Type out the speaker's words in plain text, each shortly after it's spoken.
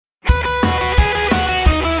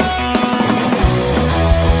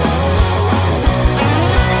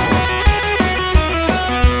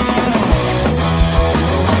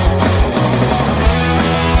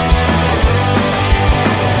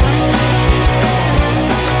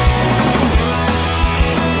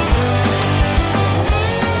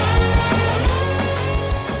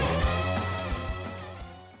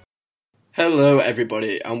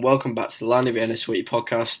everybody, and welcome back to the Land of Vienna Sweetie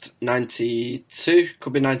podcast 92.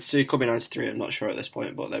 Could be 92, could be 93, I'm not sure at this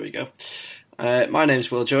point, but there we go. My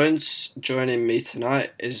name's Will Jones. Joining me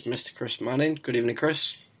tonight is Mr. Chris Manning. Good evening,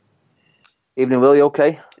 Chris. Evening, Will. You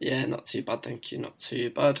okay? Yeah, not too bad, thank you. Not too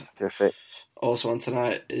bad. Perfect. Also on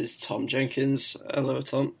tonight is Tom Jenkins. Hello,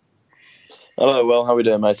 Tom. Hello, Will. How are we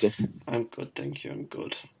doing, matey? I'm good, thank you. I'm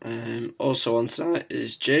good. Also on tonight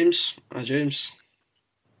is James. Hi, James.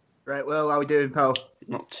 Right, Will. How are we doing, pal?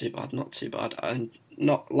 Not too bad, not too bad. And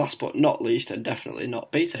not last but not least, and definitely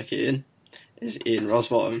not BTEC Ian, is Ian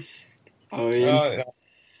Rosbottom. How are you, Ian?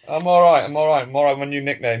 I'm all right. My new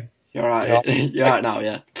nickname. You're all right. Yeah. You're all right now,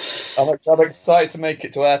 yeah. I'm excited to make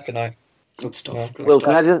it to air tonight. Good stuff. Yeah. Good Will,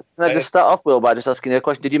 stuff. can I just start off, Will, by just asking you a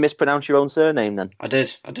question? Did you mispronounce your own surname then? I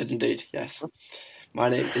did indeed. Yes. My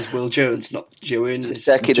name is Will Jones, not Joan. Just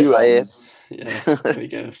checking if I hear. Yeah, there we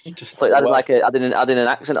go. Just adding an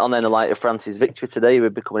accent on there, like France's victory today. We're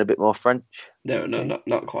becoming a bit more French. No,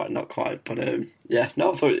 not quite. But yeah,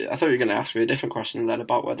 no, I thought you were going to ask me a different question then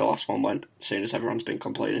about where the last one went, seeing as everyone's been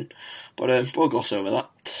complaining. But we'll gloss over that.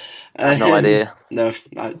 I have no idea. No,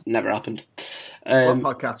 never happened. What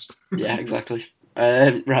podcast? Yeah, exactly.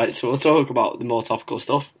 Right, so we'll talk about the more topical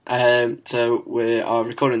stuff. So we are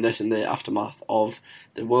recording this in the aftermath of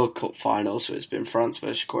the World Cup final, so it's been France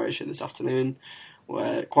versus Croatia this afternoon,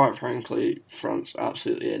 where, quite frankly, France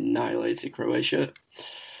absolutely annihilated Croatia.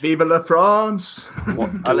 Vive la France!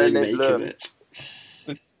 What do we make of it?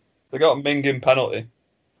 They got a minging penalty.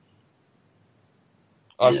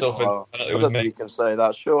 I still think the penalty I was don't think you minged. can say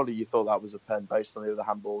that. Surely you thought that was a pen based on the other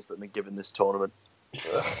handballs that have been given this tournament.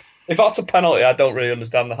 If that's a penalty, I don't really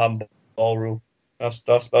understand the handball rule.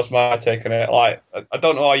 That's my take on it. Like, I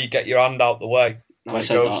don't know how you get your hand out the way. No, I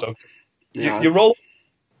said that. So Yeah. you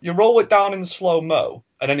roll it down in slow mo,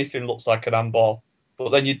 and anything looks like an handball. But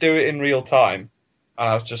then you do it in real time, and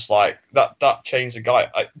I was just like, that changed the guy.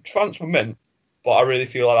 France were mint, but I really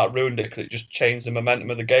feel like that ruined it because it just changed the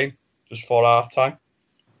momentum of the game just for half time.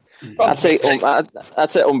 I'd take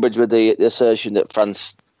umbrage with the assertion that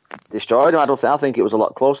France destroyed them. I think it was a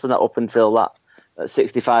lot closer than that up until that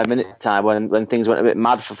 65 minutes time when things went a bit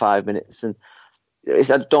mad for 5 minutes. And I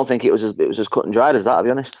don't think it was as cut and dried as that. To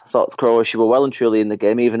be honest, I thought Croatia were well and truly in the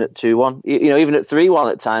game, even at 2-1. Even at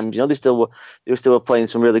 3-1 at times. They still were playing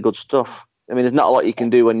some really good stuff. I mean, there's not a lot you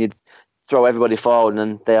can do when you throw everybody forward and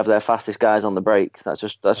then they have their fastest guys on the break. That's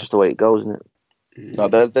just the way it goes, isn't it? No,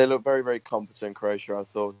 they look very, very competent, Croatia, I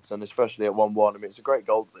thought, and especially at 1-1. I mean, it's a great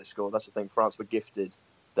goal that they scored. That's the thing. France were gifted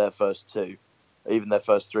their first two, even their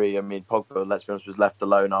first three. I mean, Pogba, let's be honest, was left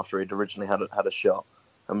alone after he'd originally had a shot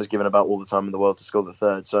and was given about all the time in the world to score the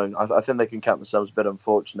third. So I think they can count themselves a bit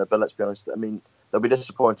unfortunate. But let's be honest, I mean, they'll be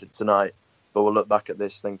disappointed tonight, but we'll look back at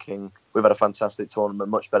this thinking we've had a fantastic tournament,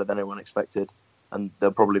 much better than anyone expected, and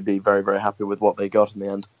they'll probably be very, very happy with what they got in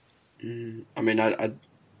the end. I mean, I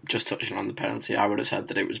just touching on the penalty, I would have said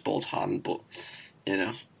that it was ball to hand, but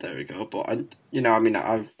there we go. But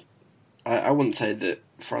I wouldn't say that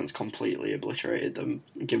France completely obliterated them,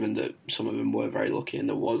 given that some of them were very lucky and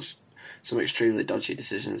there was some extremely dodgy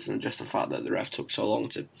decisions, and just the fact that the ref took so long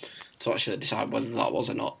to actually decide whether that was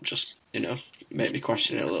or not just made me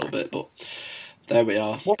question it a little bit. But there we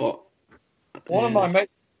are. One of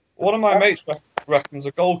my mates reckons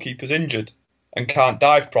the goalkeeper's injured and can't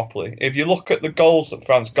dive properly. If you look at the goals that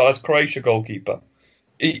France got as Croatia goalkeeper,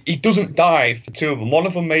 he doesn't dive for two of them. One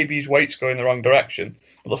of them, maybe his weight's going the wrong direction.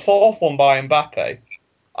 But the fourth one by Mbappe,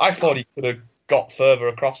 I thought he could have got further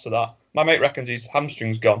across to that. My mate reckons his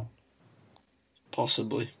hamstring's gone.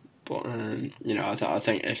 Possibly. But, I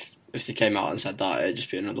think if they came out and said that, it'd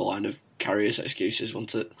just be another line of Carrier's excuses,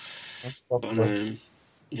 wouldn't it? But, Might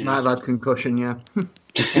have had concussion, yeah.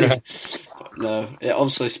 No, it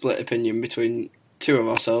obviously split opinion between two of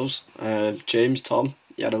ourselves. James, Tom,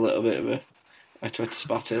 you had a little bit of a Twitter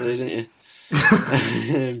spat earlier, didn't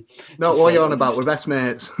you? Not what you're on about, we're best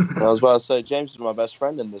mates. I was about to say, James is my best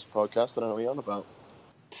friend in this podcast. I don't know what you're on about.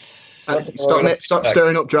 Stop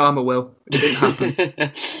stirring up drama, Will. It didn't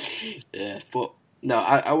happen. Yeah, but no,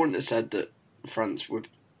 I wouldn't have said that France were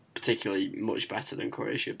particularly much better than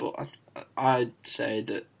Croatia, but I'd say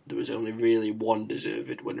that there was only really one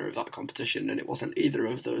deserved winner of that competition, and it wasn't either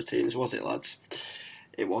of those teams, was it, lads?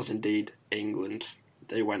 It was indeed England.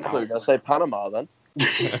 They went out. I thought you were going to say Panama then.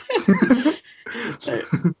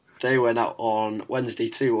 They went out on Wednesday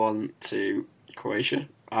 2-1 to Croatia,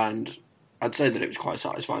 and I'd say that it was quite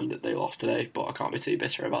satisfying that they lost today, but I can't be too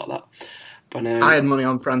bitter about that. But I had money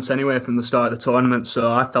on France anyway from the start of the tournament,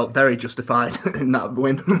 so I felt very justified in that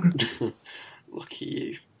win. Lucky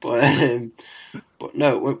you. But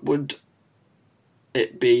no,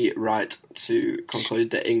 it be right to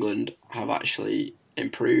conclude that England have actually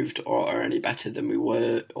improved or are any better than we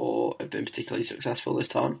were or have been particularly successful this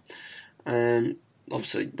time?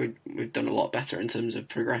 Obviously, we've done a lot better in terms of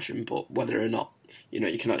progression, but whether or not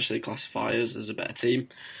you can actually classify us as a better team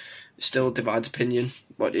still divides opinion.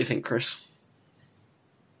 What do you think, Chris?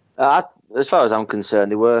 As far as I'm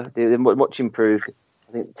concerned, they were much improved.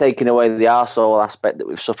 I think taking away the arsehole aspect that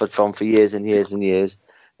we've suffered from for years and years and years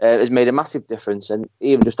has made a massive difference. And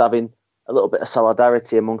even just having a little bit of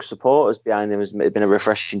solidarity amongst supporters behind them has been a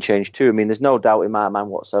refreshing change too. I mean, there's no doubt in my mind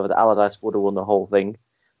whatsoever that Allardyce would have won the whole thing.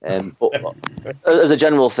 But as a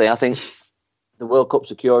general thing, I think the World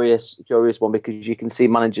Cup's a curious one because you can see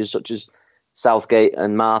managers such as Southgate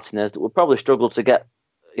and Martinez that would probably struggle to get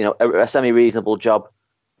a semi-reasonable job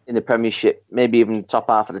in the Premiership, maybe even top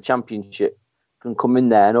half of the Championship, can come in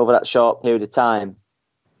there and over that short period of time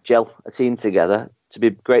gel a team together to be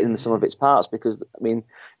greater than the sum of its parts. Because, I mean,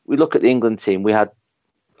 we look at the England team, we had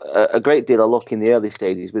a great deal of luck in the early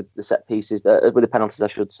stages with the set pieces, with the penalties, I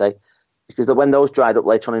should say, because when those dried up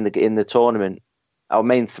later on in the tournament, our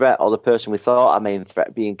main threat, or the person we thought our main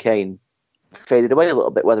threat being Kane, faded away a little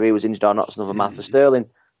bit. Whether he was injured or not is another matter. Sterling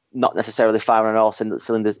not necessarily firing on all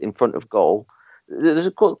cylinders in front of goal. There's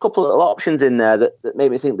a couple of options in there that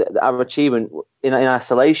make me think that our achievement in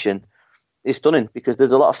isolation is stunning, because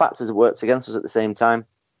there's a lot of factors that worked against us at the same time.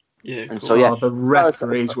 Yeah, and cool. so yeah, the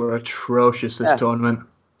referees were atrocious this tournament.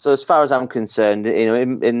 So as far as I'm concerned,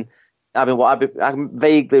 I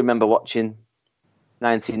vaguely remember watching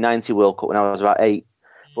 1990 World Cup when I was about 8,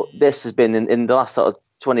 but this has been in the last sort of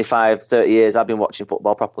 25, 30 years I've been watching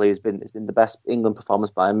football properly. It's been the best England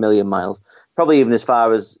performance by a million miles. Probably even as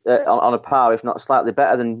far as on a par, if not slightly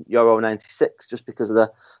better than Euro 96, just because of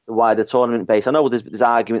the wider tournament base. I know there's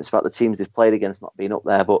arguments about the teams they've played against not being up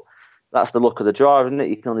there, but that's the luck of the draw, isn't it?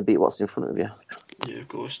 You can only beat what's in front of you. Yeah, of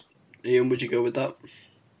course. Ian, would you go with that?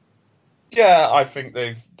 Yeah, I think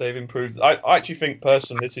they've improved. I actually think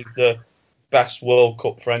personally this is the best World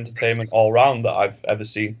Cup for entertainment all round that I've ever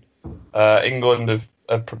seen. England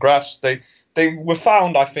have progressed. They were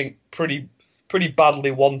found, I think, pretty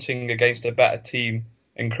badly wanting against a better team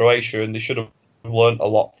in Croatia, and they should have learnt a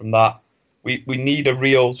lot from that. We need a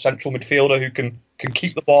real central midfielder who can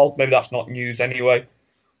keep the ball. Maybe that's not news anyway.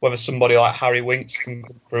 Whether somebody like Harry Winks can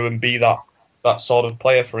come through and be that sort of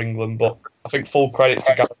player for England, but I think full credit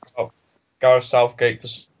to Gareth Southgate for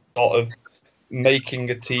sort of making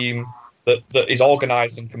a team that is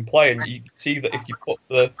organised and can play. And you see that if you put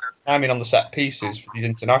the timing on the set pieces for these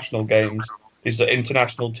international games, is that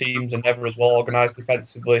international teams are never as well organised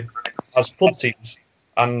defensively as club teams.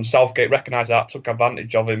 And Southgate recognised that, took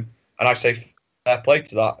advantage of him. And I say fair play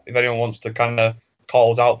to that. If anyone wants to kind of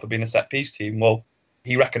call us out for being a set piece team, well,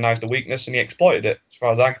 he recognised the weakness and he exploited it. As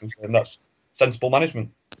far as I'm concerned, that's sensible management.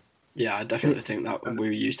 Yeah, I definitely think that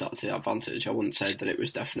we used that to the advantage. I wouldn't say that it was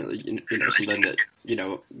definitely something that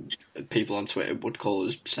people on Twitter would call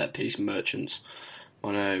us set piece merchants.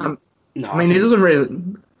 No, it doesn't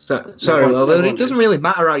really. It doesn't really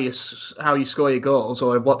matter how you score your goals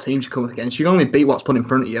or what teams you come up against. You can only beat what's put in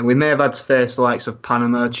front of you. We may have had to face the likes of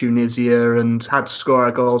Panama, Tunisia, and had to score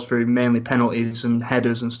our goals through mainly penalties and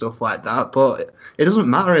headers and stuff like that. But it doesn't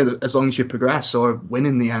matter as long as you progress or win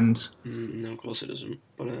in the end. No, of course it doesn't.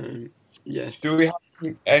 But yeah. Do we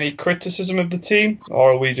have any criticism of the team,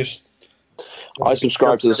 or are we just? I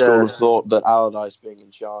subscribe to the school of thought that Allardyce being in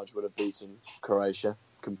charge would have beaten Croatia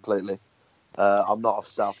completely. I'm not a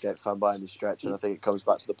Southgate fan by any stretch, and I think it comes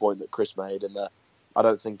back to the point that Chris made in that I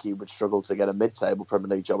don't think he would struggle to get a mid-table Premier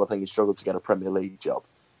League job. I think he struggled to get a Premier League job.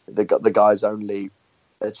 The guy's only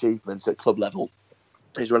achievement at club level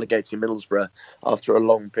is relegating Middlesbrough after a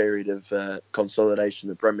long period of consolidation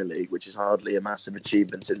in the Premier League, which is hardly a massive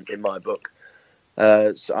achievement in my book.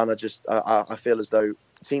 I feel as though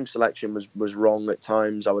team selection was wrong at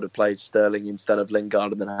times. I would have played Sterling instead of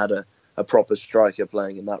Lingard and then had a proper striker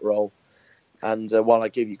playing in that role. And while I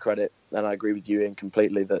give you credit, and I agree with you, Ian,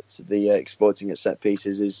 completely, that the exploiting at set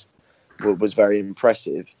pieces was very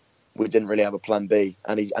impressive, we didn't really have a plan B,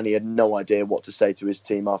 and he had no idea what to say to his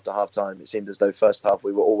team after half time. It seemed as though first half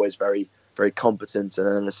we were always very, very competent, and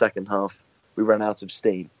then in the second half we ran out of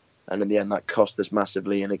steam. And in the end, that cost us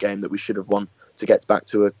massively in a game that we should have won to get back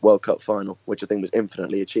to a World Cup final, which I think was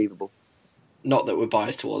infinitely achievable. Not that we're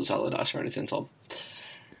biased towards Allardyce or anything, Tom.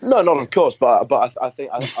 No, not of course, but I think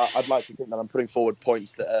I'd like to think that I'm putting forward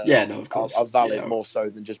points that of course. are valid more so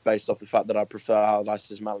than just based off the fact that I prefer Allardyce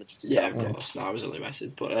as manager to Southgate. Yeah, of course. No, I was only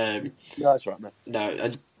messing, but no, that's right, man.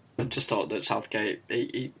 No, I just thought that Southgate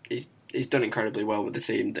he's done incredibly well with the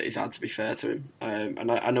team that he's had. To be fair to him,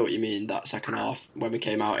 and I know what you mean. That second half when we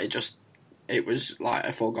came out, it it was like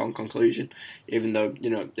a foregone conclusion, even though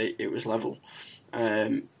it was level.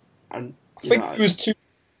 And I think it was too.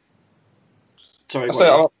 Sorry,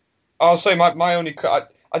 I'll say my only.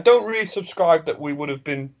 I don't really subscribe that we would have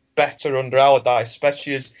been better under Allardyce,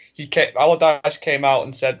 especially as Allardyce came out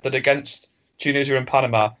and said that against Tunisia and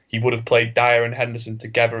Panama he would have played Dyer and Henderson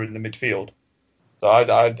together in the midfield. So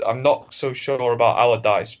I'm not so sure about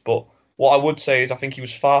Allardyce, but what I would say is I think he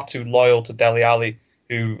was far too loyal to Dele Alli,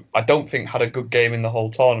 who I don't think had a good game in the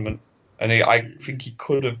whole tournament, and I think he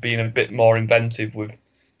could have been a bit more inventive with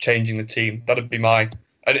changing the team. That'd be my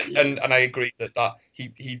and I agree that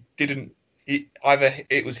he didn't. Either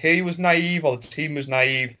it was he was naive or the team was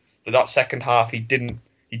naive. That second half he didn't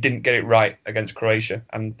get it right against Croatia,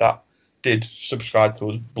 and that did subscribe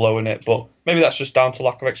to us blowing it. But maybe that's just down to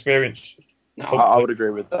lack of experience. No, I would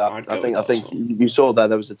agree with that. I think you saw there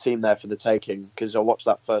was a team there for the taking, because I watched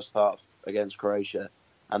that first half against Croatia,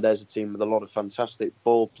 and there's a team with a lot of fantastic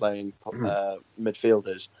ball-playing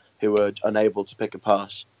midfielders who were unable to pick a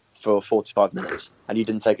pass for 45 minutes, and you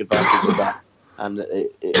didn't take advantage of that. And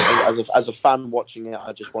as a fan watching it,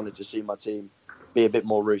 I just wanted to see my team be a bit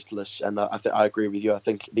more ruthless. And I agree with you. I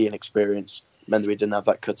think the inexperience meant that we didn't have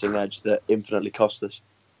that cutting edge that infinitely cost us.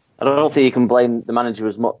 I don't think you can blame the manager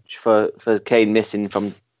as much for Kane missing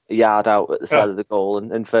from a yard out at the side of the goal,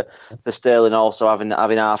 and for Sterling also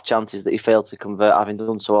having half chances that he failed to convert, having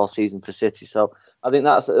done so all season for City. So I think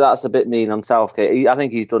that's a bit mean on Southgate. I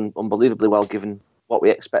think he's done unbelievably well given what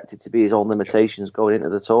we expected to be his own limitations going into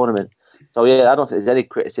the tournament. So yeah, I don't think there's any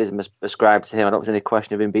criticism ascribed to him. I don't think there's any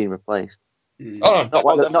question of him being replaced. Not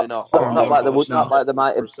like there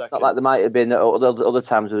might have been other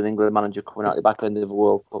times with an England manager coming out the back end of the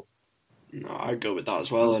World Cup. No, I go with that as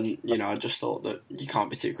well, and I just thought that you can't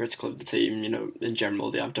be too critical of the team. In general,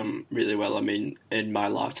 they have done really well. I mean, in my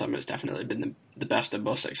lifetime, it's definitely been the best and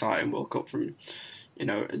most exciting World Cup from,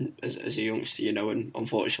 as a youngster, and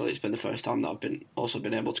unfortunately, it's been the first time that I've been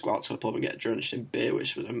able to go out to a pub and get drenched in beer,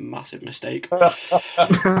 which was a massive mistake. But,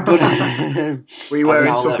 were you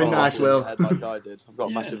wearing something nice, Will? Like I did. I've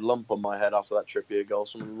got a massive lump on my head after that Trippier goal.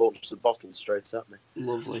 Someone launched the bottle straight at me.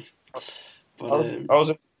 Lovely. But,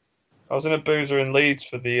 I was in a boozer in Leeds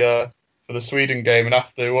for the Sweden game, and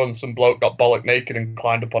after they won, some bloke got bollock naked and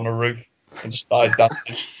climbed up on a roof and just started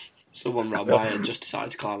dancing. Someone ran by and just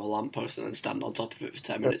decided to climb a lamppost and then stand on top of it for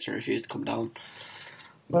 10 minutes and refuse to come down.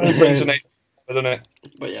 Brings an eight, doesn't it?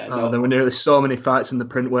 But yeah, there were nearly so many fights in the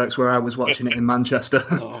Printworks where I was watching it in Manchester.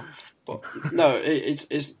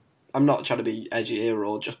 It's I'm not trying to be edgy here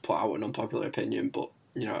or just put out an unpopular opinion, but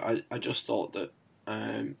I just thought that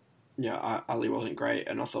Ali wasn't great,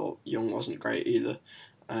 and I thought Young wasn't great either.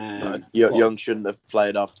 Young shouldn't have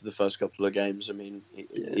played after the first couple of games. I mean,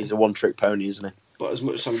 he's a one-trick pony, isn't he? But as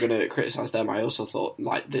much as I'm going to criticise them, I also thought,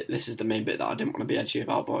 this is the main bit that I didn't want to be edgy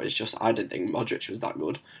about, but it's just I didn't think Modric was that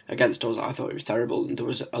good. Against us, I thought he was terrible, and there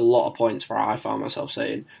was a lot of points where I found myself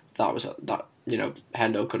saying that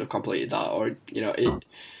Hendo could have completed that, or,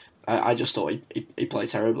 I just thought he played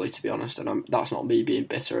terribly, to be honest, and that's not me being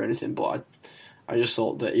bitter or anything, but I just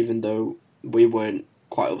thought that even though we weren't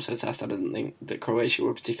quite up to the test, I didn't think that Croatia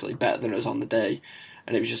were particularly better than us on the day.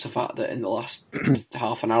 And it was just the fact that in the last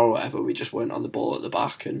half an hour or whatever, we just weren't on the ball at the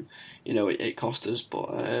back, and it cost us. But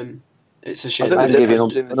it's a shame. I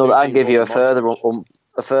can give you a further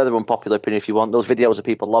unpopular opinion if you want. Those videos of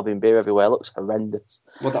people lobbing beer everywhere looks horrendous.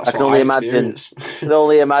 Well, that's I can only imagine. Can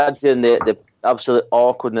only imagine the absolute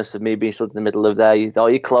awkwardness of me being stood in the middle of there.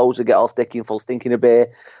 All your clothes would get all sticky and full, stinking of beer.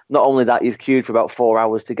 Not only that, you've queued for about 4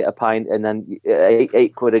 hours to get a pint, and then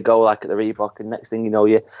 £8 a go, like at the Reebok, and next thing you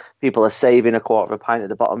know, people are saving a quarter of a pint at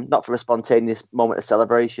the bottom, not for a spontaneous moment of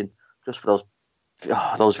celebration, just for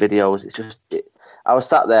those videos. It's just, I was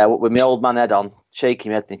sat there with my old man head on,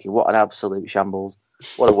 shaking my head, thinking, what an absolute shambles.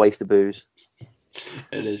 What a waste of booze.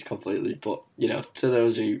 It is completely, but to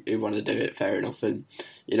those who want to do it, fair enough. And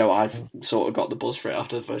I've sort of got the buzz for it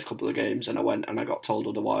after the first couple of games, and I went and I got told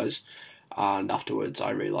otherwise, and afterwards I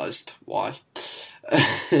realised why.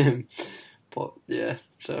 But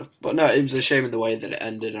no, it was a shame of the way that it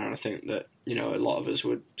ended, and I think that a lot of us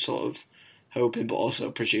were sort of hoping, but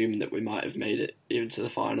also presuming that we might have made it even to the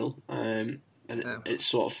final. It's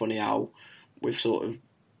sort of funny how we've sort of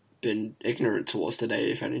been ignorant towards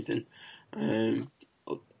today, if anything.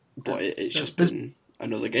 But it's just been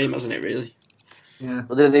another game, hasn't it, really? Yeah.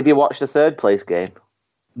 Well, did you watch the third place game?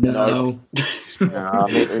 No. No,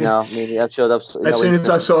 I showed up. As soon as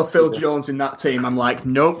I saw Phil Jones in that team, I'm like,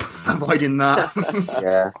 nope, avoiding that.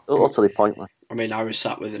 Yeah, utterly pointless. I mean, I was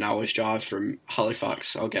sat with an hour's drive from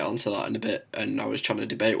Halifax. I'll get onto that in a bit. And I was trying to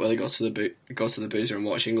debate whether to go to the boozer and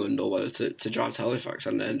watch England or whether to drive to Halifax,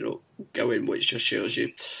 and I ended up going, which just shows you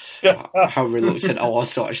how reluctant I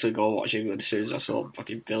was to actually go watch England as soon as I saw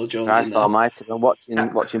fucking Phil Jones. Christ almighty,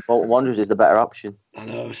 watching Bolton Wanderers is the better option. I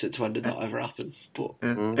know, since when did that ever happen? But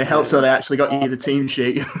it helped that they actually got you the team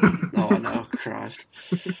sheet. No, I know, Christ.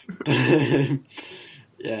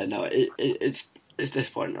 Yeah, no, it's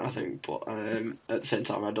disappointing, I think, but at the same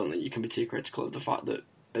time, I don't think you can be too critical of the fact that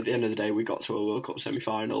at the end of the day, we got to a World Cup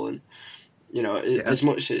semi-final, and as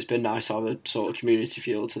much as it's been nice to have a sort of community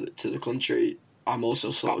feel to the country, I'm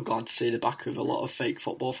also sort of glad to see the back of a lot of fake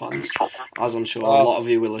football fans, as I'm sure a lot of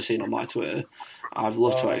you will have seen on my Twitter. I've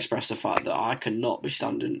loved to express the fact that I cannot be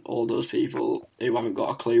standing all those people who haven't got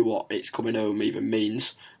a clue what it's coming home even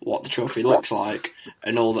means, what the trophy looks like,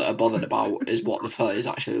 and all that are bothered about is what the players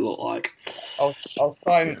actually look like. I was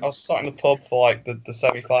sat in the pub for like the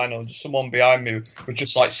semi-final, and just someone behind me was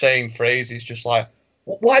just like saying phrases, just like,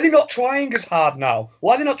 "Why are they not trying as hard now?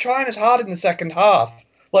 Why are they not trying as hard in the second half?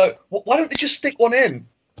 Like, why don't they just stick one in?"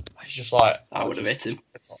 He's just like, I would have hit him.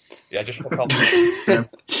 Yeah, just fuck off. And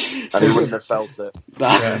he wouldn't have felt it.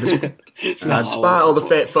 Despite all the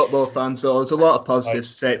fake football fans, though, there's a lot of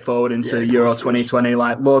positives to take forward into Euro 2020.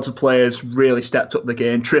 Like, loads of players really stepped up the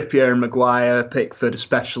game. Trippier and Maguire, Pickford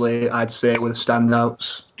especially, I'd say, were the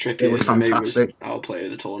standouts. Trippier for me was our player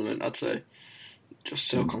of the tournament, I'd say. Just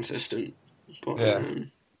so consistent. But,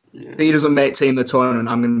 If he doesn't make team of the tournament,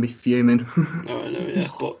 I'm going to be fuming. Oh, I know, yeah.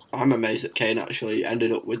 But I'm amazed that Kane actually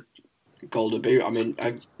ended up with Golden Boot. I mean,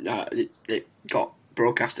 it got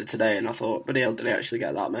broadcasted today, and I thought, but did he actually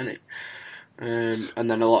get that many? And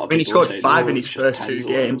then a lot of people. He scored 5 in his first 2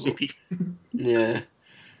 games. Yeah.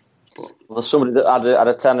 But, well, somebody that had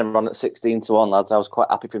a tenner on at 16-1, lads. I was quite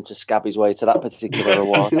happy for him to scab his way to that particular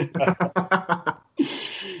award.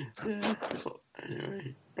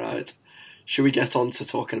 Anyway, right. Should we get on to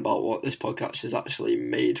talking about what this podcast is actually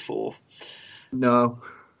made for? No.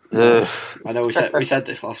 I know we said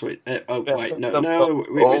this last week. We didn't have a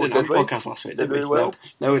podcast last week, did we? No,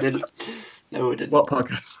 we didn't. What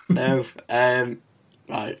podcast? No.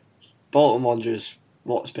 Right. Bolton Wanderers,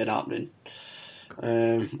 what's been happening?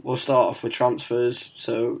 We'll start off with transfers.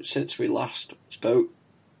 So, since we last spoke,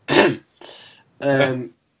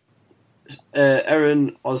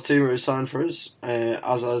 Aaron Oztumer has signed for us,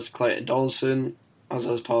 as has Clayton Donaldson, as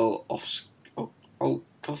has Paul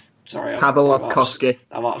Olkov. Sorry, Pavelkovsky.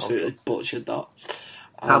 I've absolutely butchered that.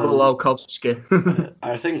 Pavelkovsky.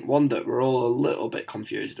 I think one that we're all a little bit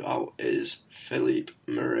confused about is Philippe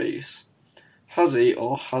Maurice. Has he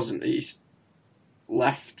or hasn't he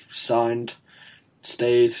left, signed,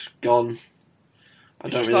 stayed, gone? I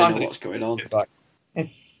don't really know what's going on.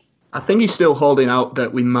 I think he's still holding out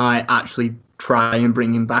that we might actually try and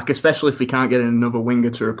bring him back, especially if we can't get another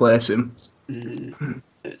winger to replace him.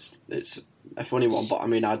 It's a funny one, but I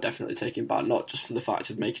mean, I'd definitely take him back, not just for the fact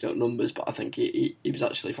of making up numbers, but I think he was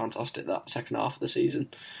actually fantastic that second half of the season.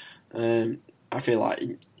 I feel like,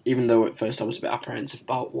 even though at first I was a bit apprehensive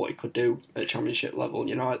about what he could do at Championship level,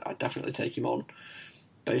 I'd definitely take him on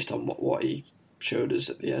based on what he showed us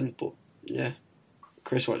at the end. But yeah,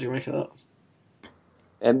 Chris, what do you make of that?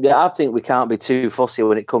 I think we can't be too fussy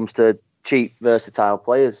when it comes to cheap, versatile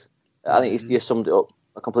players. I think you summed it up.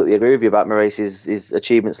 I completely agree with you about Maurice's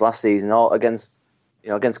achievements last season, against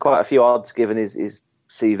quite a few odds given his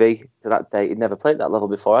CV to that date. He'd never played that level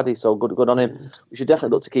before, had he? So good on him. We should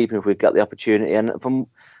definitely look to keep him if we get the opportunity. And from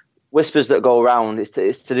whispers that go around, it's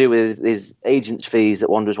to do with his agent's fees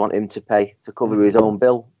that Wanderers want him to pay to cover his own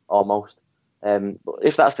bill almost. But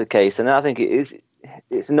if that's the case, then I think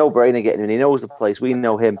it's a no-brainer getting him. He knows the place. We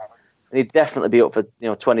know him. And he'd definitely be up for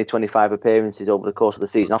 20, 25 appearances over the course of the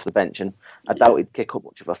season off the bench, and I doubt he'd kick up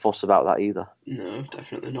much of a fuss about that either. No,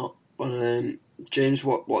 definitely not. Well, James,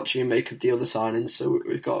 what do you make of the other signings? So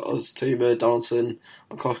we've got Oztumer, Donaldson,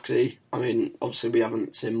 Olkowski. I mean, obviously we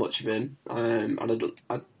haven't seen much of him, and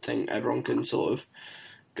I think everyone can sort of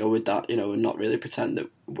go with that, and not really pretend that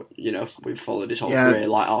we've followed his whole career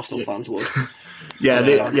like Arsenal fans would.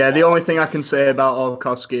 The only thing I can say about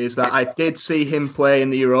Olkowski is that I did see him play in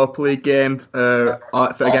the Europa League game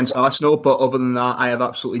against Arsenal, but other than that, I have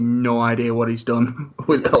absolutely no idea what he's done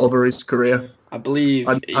over his career. I believe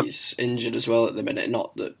he's injured as well at the minute.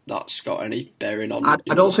 Not that that's got any bearing on. I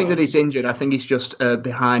don't think that he's injured. I think he's just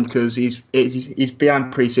behind because he's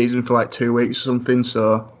behind pre-season for like 2 weeks or something.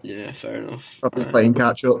 So yeah, fair enough. Probably playing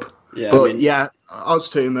catch up. Yeah, but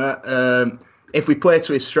Oztumer. If we play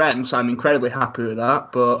to his strengths, I'm incredibly happy with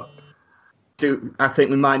that. But I think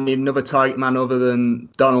we might need another target man other than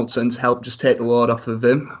Donaldson to help just take the load off of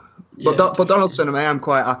him. Yeah. But Donaldson, I am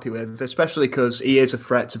quite happy with, especially because he is a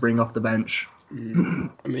threat to bring off the bench.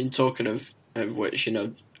 I mean, talking of which,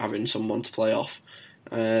 having someone to play off,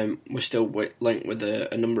 We're still linked with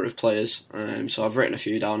a number of players. So I've written a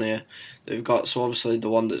few down here that we've got. So obviously the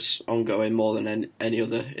one that's ongoing more than any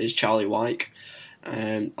other is Charlie Wyke.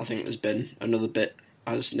 I think there's been another bit,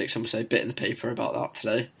 as Nixon would say, bit in the paper about that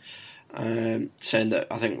today, saying that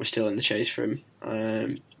I think we're still in the chase for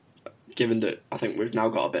him, given that I think we've now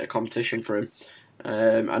got a bit of competition for him.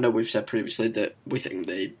 I know we've said previously that we think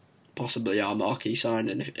they possibly are marquee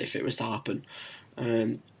signing if it was to happen.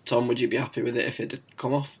 Tom, would you be happy with it if it had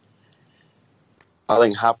come off? I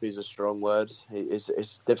think happy is a strong word.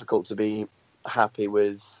 It's difficult to be happy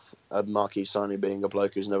with a marquee signing being a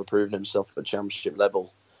bloke who's never proven himself at championship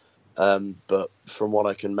level. But from what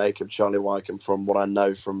I can make of Charlie Wyke and from what I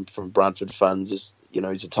know from Bradford fans, is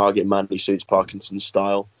he's a target man. He suits Parkinson's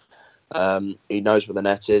style. He knows where the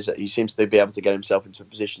net is. He seems to be able to get himself into a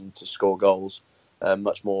position to score goals,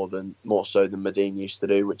 much more so than Medine used to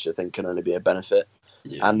do, which I think can only be a benefit.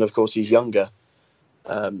 Yeah. And of course, he's younger.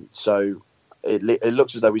 So it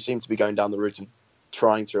looks as though we seem to be going down the route of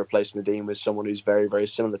trying to replace Medine with someone who's very, very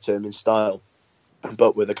similar to him in style,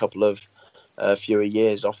 but with a couple of fewer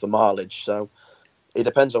years off the mileage. So it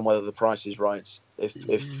depends on whether the price is right.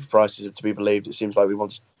 If prices are to be believed, it seems like we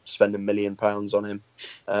want to spend £1 million on him,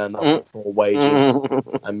 and that's before wages.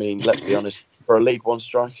 I mean, let's be honest, for a League One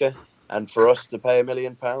striker, and for us to pay £1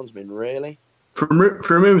 million, I mean, really? From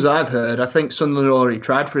rumours I've heard, I think Sunderland already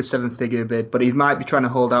tried for a 7-figure bid, but he might be trying to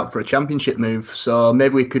hold out for a championship move. So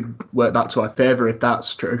maybe we could work that to our favour if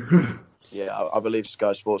that's true. Yeah, I believe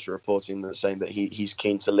Sky Sports are reporting that saying that he's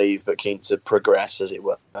keen to leave, but keen to progress, as it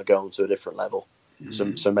were, go on to a different level.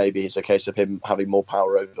 So maybe it's a case of him having more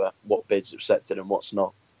power over what bids accepted and what's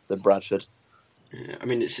not than Bradford. Yeah, I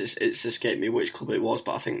mean, it's escaped me which club it was,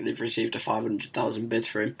 but I think they've received a 500,000 bid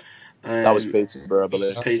for him. That was Peterborough, I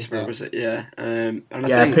believe. Peterborough, was it? Yeah. And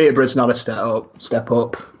I think, Peterborough's not a step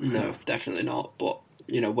up. No, definitely not. But,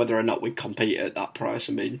 whether or not we compete at that price,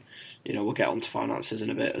 I mean, we'll get onto finances in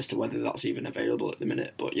a bit as to whether that's even available at the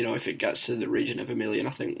minute. But, if it gets to the region of £1 million,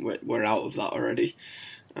 I think we're out of that already.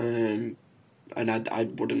 And I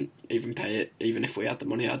wouldn't even pay it, even if we had the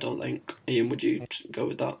money, I don't think. Ian, would you go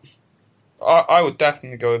with that? I would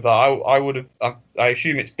definitely go with that. I would have. I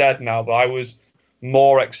assume it's dead now, but I was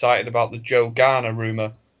more excited about the Joe Garner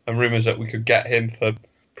rumour and rumours that we could get him for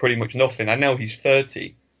pretty much nothing. I know he's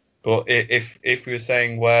 30, but if we were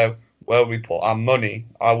saying where we put our money,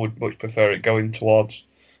 I would much prefer it going towards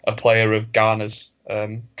a player of Garner's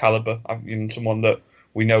calibre, someone that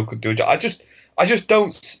we know could do a job.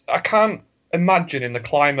 I can't imagine in the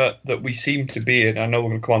climate that we seem to be in. I know we're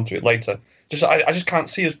going to come on to it later. I just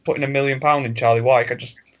can't see us putting £1 million in Charlie Wyke.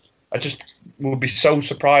 I just would be so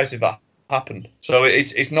surprised if that happened. So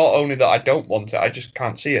it's not only that I don't want it, I just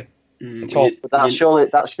can't see it at all. But that's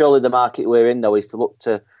surely the market we're in, though, is to look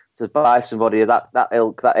to buy somebody of that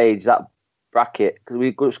ilk, that age, that bracket.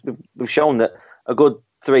 Because we've shown that a good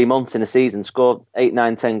 3 months in a season, scored 8,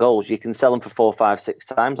 9, 10 goals. You can sell them for 4, 5, 6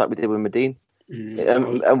 times, like we did with Medine.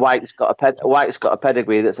 And White's got a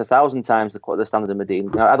pedigree that's 1,000 times the standard of Medine.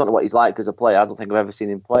 Now, I don't know what he's like as a player. I don't think I've ever seen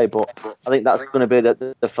him play, but I think that's going to be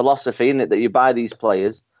the philosophy, isn't it? That you buy these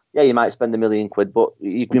players. Yeah, you might spend £1 million, but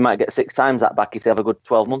you might get 6 times that back if they have a good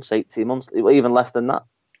 12 months, 18 months, even less than that.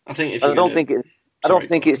 I think I don't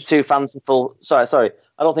think it's too fanciful. Sorry.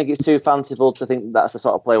 I don't think it's too fanciful to think that's the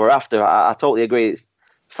sort of player we're after. I totally agree. It's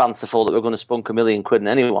fanciful that we're going to spunk £1 million in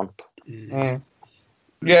anyone.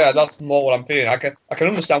 Yeah, that's more what I'm feeling. I can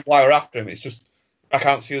understand why we're after him. It's just I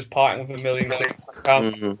can't see us parting with £1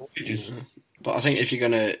 million. But I think if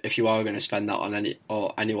you are gonna spend that on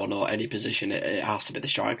anyone or any position, it has to be the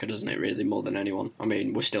striker, doesn't it? Really, more than anyone. I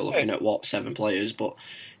mean, we're still looking at 7 players, but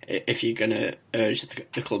if you're gonna urge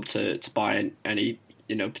the club to buy any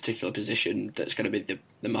particular position that's going to be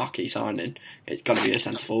the marquee signing, it's got to be a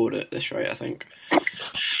centre forward at this rate, I think.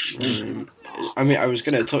 I mean, I was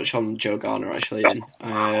going to touch on Joe Garner actually,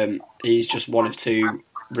 and he's just one of 2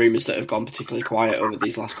 rumours that have gone particularly quiet over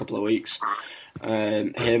these last couple of weeks.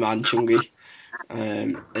 Him and Chungi.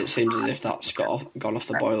 It seems as if that's gone off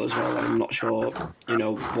the boil as well. I'm not sure,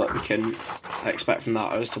 what we can expect from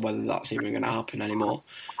that as to whether that's even going to happen anymore.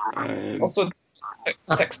 Also,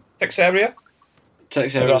 Texeira?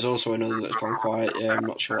 Texeira is also another that's gone quiet. Yeah, I'm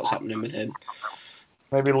not sure what's happening with him.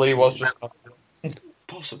 Maybe Lee was just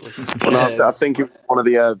possibly. Well, no, I think it was one of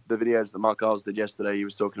the videos that Mark Arles did yesterday. He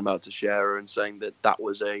was talking about Teixeira and saying that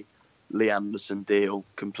was a Lee Anderson deal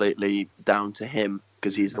completely down to him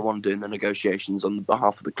because he's the one doing the negotiations on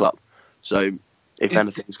behalf of the club. So if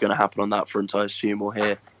anything's going to happen on that front, I assume we'll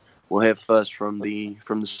hear first from the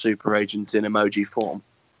super agent in emoji form.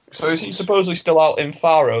 So is he supposedly still out in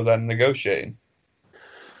Faro then negotiating?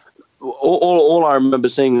 All I remember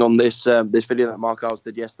seeing on this this video that Mark Isles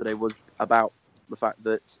did yesterday was about the fact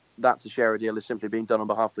that Teixeira deal is simply being done on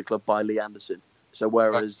behalf of the club by Lee Anderson. So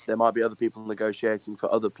whereas there might be other people negotiating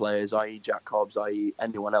for other players, i.e. Jack Hobbs, i.e.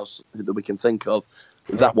 anyone else that we can think of,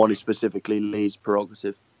 that one is specifically Lee's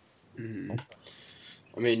prerogative. Mm.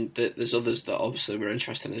 I mean, there's others that obviously were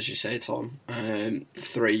interesting, as you say, Tom.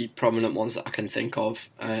 3 prominent ones that I can think of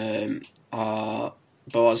are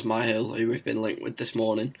Boaz Myhill, who we've been linked with this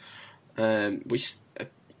morning. We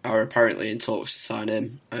are apparently in talks to sign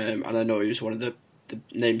him, and I know he was one of the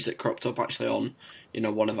names that cropped up actually on,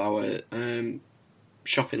 one of our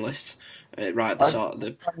shopping lists right at the start of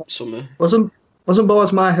the summer. Wasn't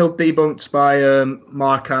Boaz Myhill debunked by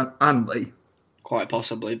Mark and Lee? Quite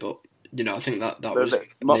possibly, but I think that was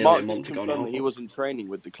nearly Mark a month ago now. He wasn't training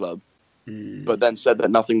with the club, but then said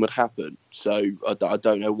that nothing would happen. So I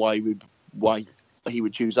don't know why he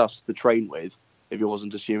would choose us to train with if he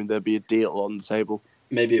wasn't assuming there'd be a deal on the table.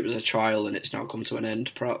 Maybe it was a trial and it's now come to an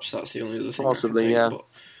end. Perhaps that's the only other thing. Possibly, yeah. But,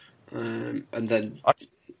 and then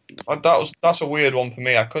that's a weird one for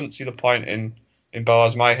me. I couldn't see the point in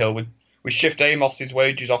Boaz Myhill. We shift Amos's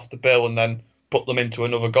wages off the bill and then put them into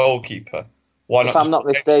another goalkeeper. Why not? If I'm not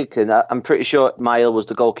mistaken, I'm pretty sure Myhill was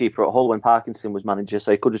the goalkeeper at Hull when Parkinson was manager,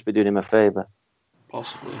 so he could just be doing him a favour.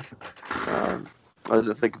 Possibly. I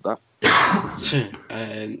didn't think of that.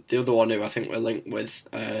 The other one who I think we're linked with,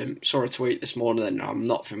 saw a tweet this morning, and I'm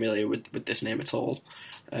not familiar with this name at all.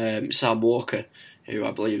 Sam Walker, who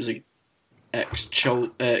I believe is an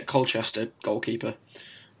ex-Colchester goalkeeper,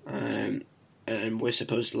 and we're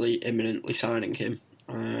supposedly imminently signing him.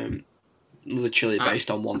 Literally based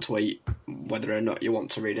on one tweet. Whether or not you want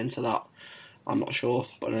to read into that, I'm not sure.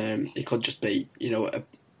 But it could just be,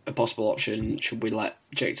 a possible option. Should we let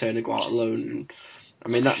Jake Turner go out alone? And, I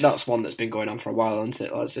mean, that's one that's been going on for a while, isn't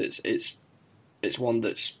it, lads? It's one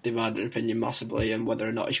that's divided opinion massively, and whether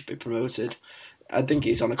or not he should be promoted. I think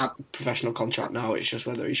he's on a professional contract now. It's just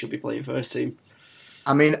whether he should be playing first team.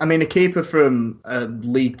 I mean, a keeper from a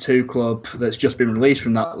League Two club that's just been released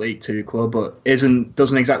from that League Two club, but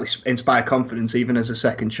doesn't exactly inspire confidence even as a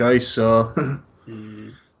second choice. So,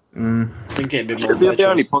 I think it'd be more. The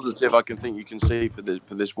only positive I can think you can see for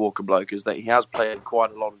this Walker bloke is that he has played quite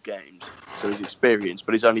a lot of games, so he's experienced,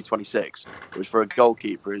 but he's only 26, which for a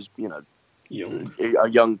goalkeeper is young, a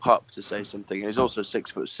young pup to say something. And he's also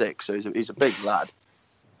 6'6", so he's a big lad.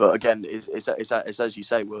 But again, it's as you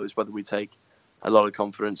say, Will, it's whether we take a lot of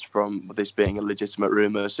confidence from this being a legitimate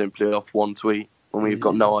rumour simply off one tweet when we've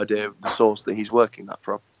got no idea of the source that he's working that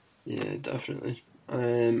from. Yeah, definitely.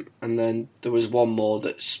 And then there was one more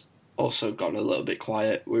that's also gotten a little bit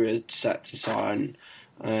quiet. We were set to sign.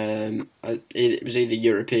 It was either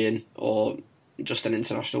European or just an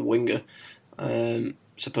international winger.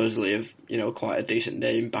 Supposedly of quite a decent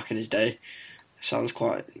name back in his day. Sounds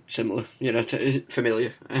quite similar,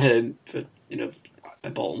 familiar. For a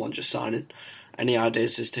Bolton one just signing. Any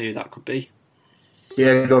ideas as to who that could be?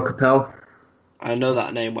 Diego Capel. I know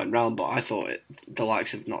that name went round, but I thought the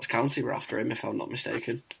likes of Notts County were after him, if I'm not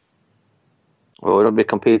mistaken. Well, we don't be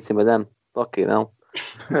competing with them. Fucking hell.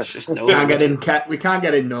 Just no we can't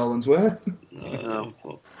get in Nolan's way. No.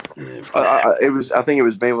 I think it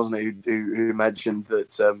was me, wasn't it, who mentioned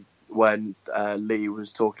that when Lee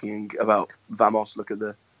was talking about Vamos, look at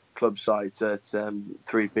the club site at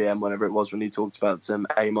 3 p.m, whenever it was, when he talked about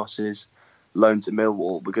Amos's loan to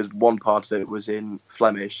Millwall, because one part of it was in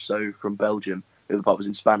Flemish, so from Belgium, the other part was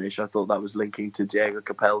in Spanish. I thought that was linking to Diego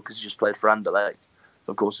Capel because he just played for Anderlecht,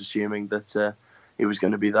 of course, assuming that it was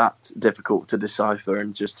going to be that difficult to decipher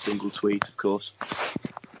and just a single tweet, of course.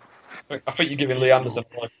 I think you're giving Lee Anderson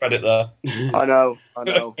a lot of credit there. I know.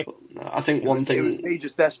 I think one thing... It was me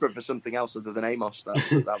just desperate for something else other than Amos. That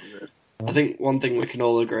was it. I think one thing we can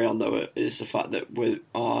all agree on, though, is the fact that we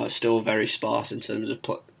are still very sparse in terms of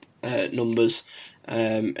numbers,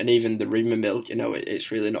 and even the rumour mill,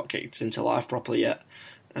 it's really not kicked into life properly yet,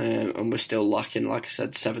 and we're still lacking, like I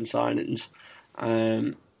said, 7 signings,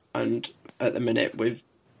 and at the minute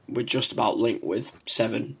we're just about linked with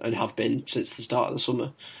 7 and have been since the start of the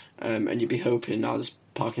summer, and you'd be hoping, as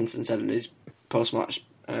Parkinson said in his post-match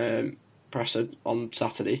presser on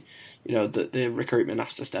Saturday, that the recruitment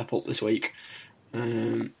has to step up this week.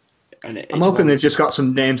 I'm hoping they've just got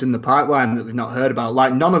some names in the pipeline that we've not heard about.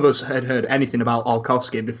 Like, none of us had heard anything about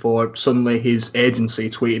Olkowski before suddenly his agency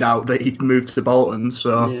tweeted out that he'd moved to Bolton.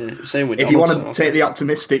 So same with if you want to take the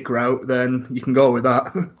optimistic route, then you can go with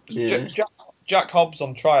that. Yeah. Jack Hobbs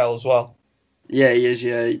on trial as well. Yeah, he is.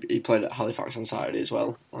 Yeah, he played at Halifax on Saturday as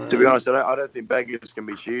well. To be honest, I don't think beggars can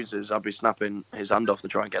be choosers. I'd be snapping his hand off to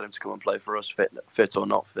try and get him to come and play for us, fit or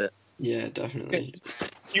not fit. Yeah, definitely.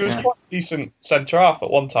 He was quite a decent centre half at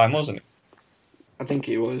one time, wasn't he? I think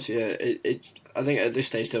he was. Yeah. I think at this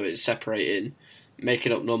stage though, it's separating,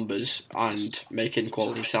 making up numbers and making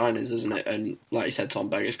quality signings, isn't it? And like you said, Tom,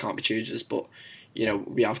 beggars can't be choosers, but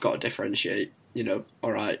we have got to differentiate.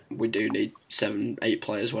 All right, we do need 7, 8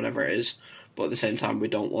 players, whatever it is, but at the same time, we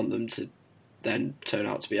don't want them to then turn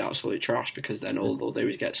out to be absolute trash, because then all they'll do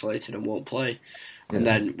is get slated and won't play. And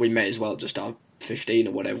then we may as well just have 15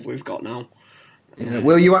 or whatever we've got now. Yeah.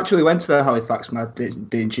 Well, you actually went to the Halifax match,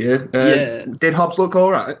 didn't you? Yeah. Did Hobbs look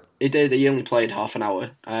all right? He did. He only played half an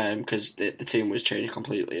hour because the team was changed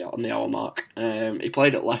completely on the hour mark. He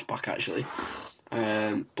played at left back actually,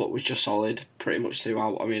 but was just solid pretty much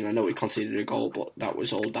throughout. I mean, I know he conceded a goal, but that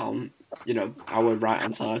was all down, our right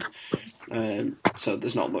hand side. So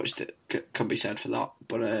there's not much that can be said for that.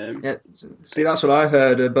 But yeah, see, that's what I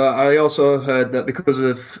heard. But I also heard that because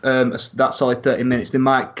of that solid 30 minutes, they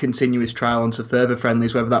might continue his trial onto further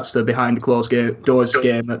friendlies, whether that's the behind closed doors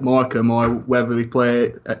game at Morecambe or whether he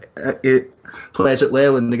plays at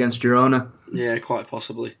Leyland against Girona. Yeah, quite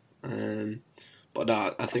possibly. But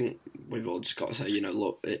I think we've all just got to say,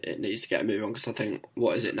 look, it needs to get a move on, because I think,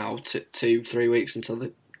 what is it now, 2-3 weeks until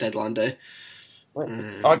the deadline day?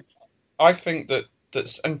 I think that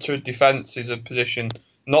centre defence is a position,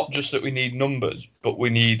 not just that we need numbers, but we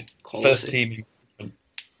need quality. First team.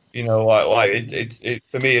 It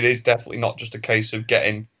for me, it is definitely not just a case of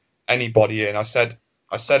getting anybody in. I said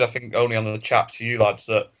I think only on the chat to you lads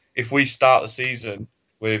that if we start the season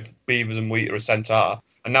with Beavers and Wheater as centre half,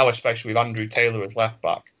 and now especially with Andrew Taylor as left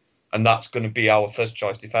back, and that's going to be our first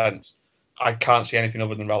choice defence, I can't see anything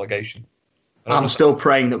other than relegation. I'm still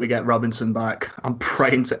praying that we get Robinson back. I'm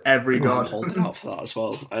praying to every god. I'm holding out for that as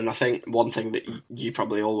well. And I think one thing that you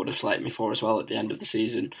probably all would have slated me for as well at the end of the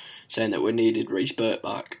season, saying that we needed Reece Burt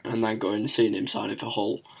back, and then going and seeing him signing for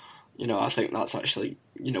Hull. I think that's actually,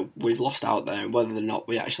 we've lost out there. And whether or not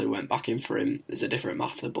we actually went back in for him is a different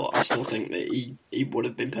matter, but I still think that he would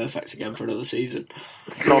have been perfect again for another season.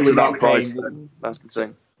 Not at that price, though. That's the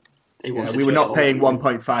thing. We were not paying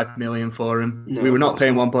 1.5 million for him. No, we were not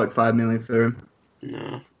paying 1.5 million for him.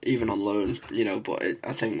 No, even on loan, but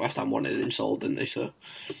I think West Ham wanted him sold, didn't they? So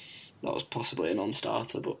that was possibly a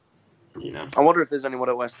non-starter, but, I wonder if there's anyone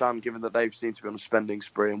at West Ham, given that they've seemed to be on a spending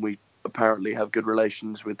spree, and we apparently have good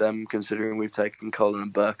relations with them, considering we've taken Cullen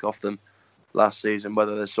and Burke off them last season,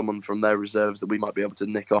 whether there's someone from their reserves that we might be able to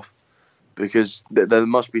nick off. Because there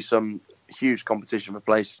must be some huge competition for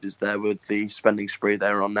places there with the spending spree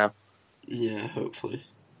they're on now. Yeah, hopefully.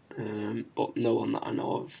 But no one that I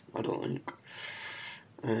know of, I don't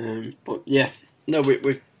think. But yeah, no,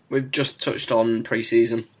 we've just touched on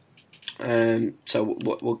pre-season, so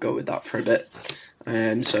we'll go with that for a bit.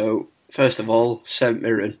 So first of all, St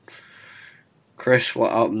Mirren. Chris,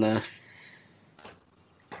 what happened there?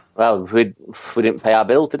 Well, we didn't pay our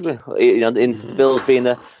bills, did we? In bills being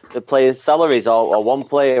the players' salaries, or one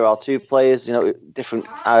player or two players. Different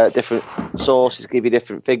sources give you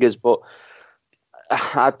different figures, but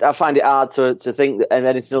I find it hard to think that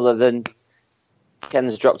anything other than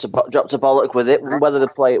Ken's dropped a bollock with it. Whether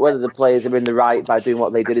the players are in the right by doing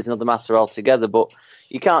what they did is another matter altogether. But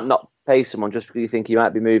you can't not pay someone just because you think he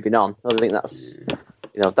might be moving on. I think that's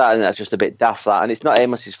that's just a bit daft. That, and it's not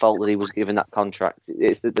Amos's fault that he was given that contract.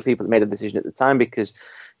 It's the people that made the decision at the time. Because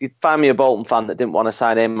you'd find me a Bolton fan that didn't want to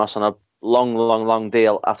sign Amos on a long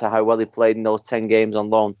deal after how well he played in those 10 games on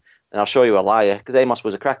loan, and I'll show you a liar, because Amos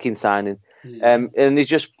was a cracking signing. And he's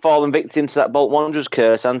just fallen victim to that Bolton Wanderers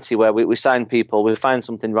curse, hasn't he, where we sign people, we find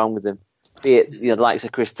something wrong with them. Be it the likes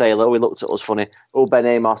of Chris Taylor, he looked at us funny. Oh, Ben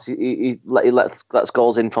Amos, he lets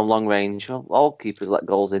goals in from long range. Well, all keepers let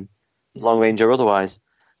goals in, long range or otherwise.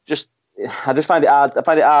 I just find it hard. I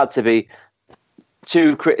find it hard to be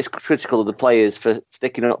too critical of the players for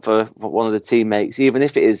sticking up for one of the teammates, even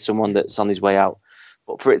if it is someone that's on his way out.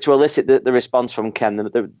 But for it to elicit the response from Ken,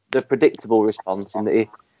 the predictable response, in that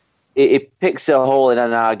he picks a hole in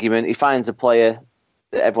an argument, he finds a player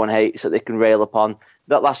that everyone hates that they can rail upon.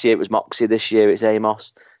 That last year it was Moxie, this year it's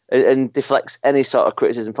Amos, and deflects any sort of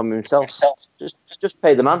criticism from himself. Just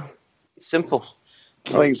pay the man. It's simple.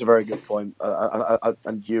 I think it's a very good point,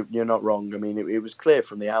 and you're not wrong. I mean, it was clear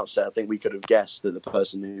from the outset. I think we could have guessed that the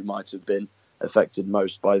person who might have been affected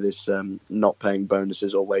most by this not paying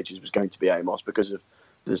bonuses or wages was going to be Amos, because of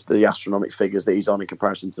the astronomical figures that he's on in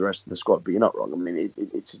comparison to the rest of the squad. But you're not wrong. I mean,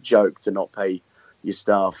 it's a joke to not pay your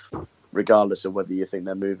staff, regardless of whether you think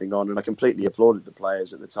they're moving on. And I completely applauded the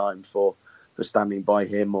players at the time for standing by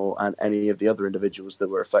him and any of the other individuals that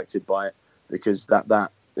were affected by it, because that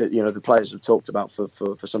the players have talked about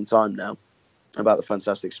for some time now about the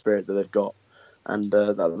fantastic spirit that they've got and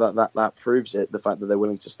that proves it. The fact that they're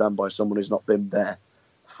willing to stand by someone who's not been there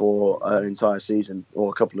for an entire season or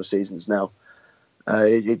a couple of seasons now.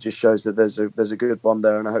 It just shows that there's a good bond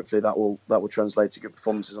there, and hopefully that will translate to good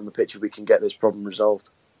performances on the pitch if we can get this problem resolved.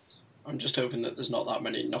 I'm just hoping that there's not that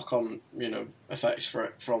many knock-on, effects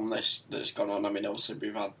from this that's gone on. I mean, obviously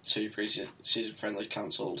we've had 2 pre-season friendlies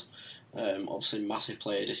cancelled, obviously massive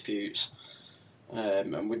player disputes,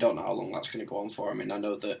 and we don't know how long that's going to go on for. I mean, I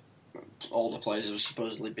know that all the players have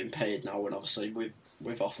supposedly been paid now, and obviously we've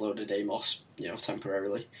offloaded Amos,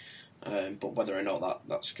 temporarily. But whether or not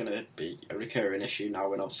that's going to be a recurring issue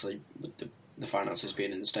now, and obviously with the finances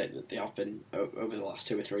being in the state that they have been over the last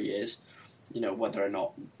 2 or 3 years, whether or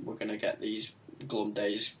not we're going to get these glum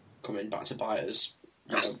days coming back to bite us,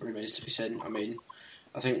 remains to be seen. I mean,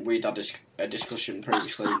 I think we'd had a discussion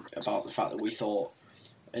previously about the fact that we thought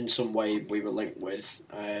in some way we were linked with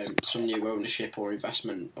some new ownership or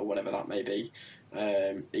investment or whatever that may be,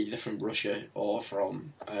 either from Russia or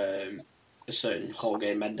from a certain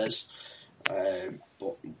Jorge Mendes.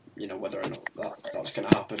 But whether or not that's going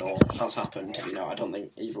to happen or has happened, I don't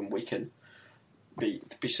think even we can be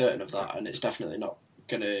certain of that, and it's definitely not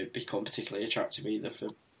going to become particularly attractive either for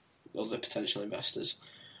other potential investors.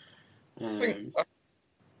 I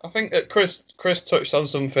think that Chris touched on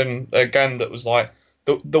something again that was like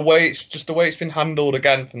the way it's been handled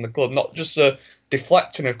again from the club, not just a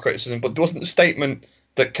deflecting of criticism, but there wasn't a statement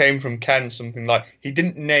that came from Ken, something like he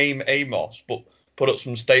didn't name Amos, but put up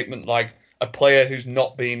some statement like a player who's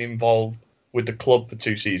not been involved with the club for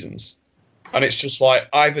 2 seasons. And it's just like,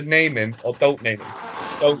 either name him or don't name him.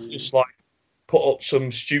 Don't just like put up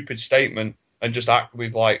some stupid statement and just act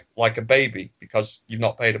with like a baby because you've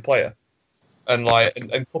not paid a player. And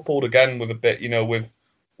coupled again with a bit, with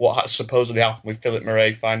what has supposedly happened with Philip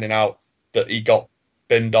Murray finding out that he got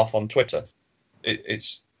binned off on Twitter.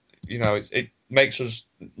 It makes us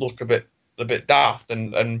look a bit daft,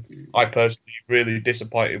 and I personally really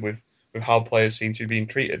disappointed with how players seem to be being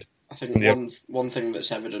treated. I think one thing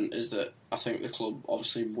that's evident is that I think the club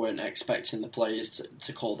obviously weren't expecting the players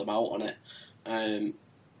to call them out on it.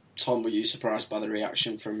 Tom, were you surprised by the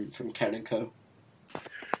reaction from Ken and co?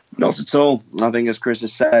 Not at all. I think, as Chris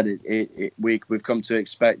has said, we've come to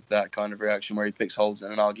expect that kind of reaction where he picks holes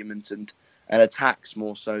in an argument and attacks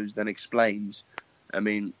more so than explains. I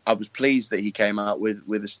mean, I was pleased that he came out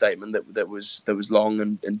with a statement that was long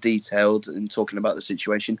and detailed in talking about the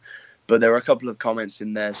situation. But there are a couple of comments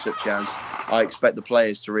in there, such as, I expect the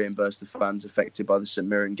players to reimburse the fans affected by the St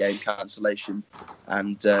Mirren game cancellation.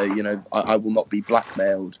 And, I will not be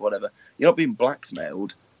blackmailed, whatever. You're not being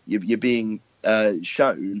blackmailed. You're being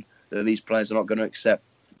shown that these players are not going to accept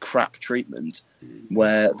crap treatment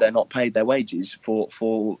where they're not paid their wages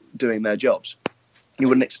for doing their jobs. You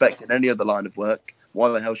wouldn't expect it in any other line of work. Why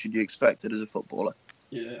the hell should you expect it as a footballer?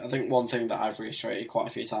 Yeah, I think one thing that I've reiterated quite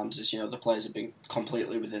a few times is, the players have been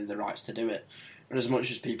completely within their rights to do it. And as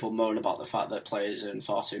much as people moan about the fact that players earn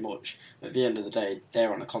far too much, at the end of the day,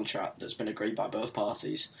 they're on a contract that's been agreed by both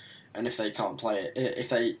parties. And if they can't play it, if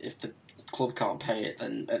the club can't pay it,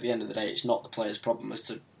 then at the end of the day, it's not the players' problem as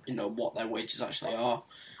to what their wages actually are.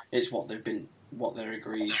 It's what they're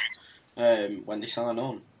agreed when they sign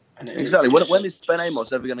on. And exactly. When is Ben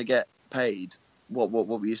Amos ever going to get paid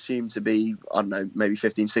what we assume to be, I don't know, maybe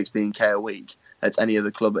 15, 16k a week at any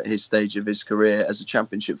other club at his stage of his career as a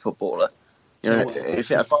championship footballer?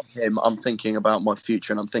 If I'm him, I'm thinking about my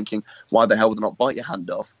future, and I'm thinking, why the hell would I not bite your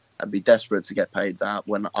hand off and be desperate to get paid that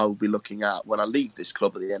when I will be looking at, when I leave this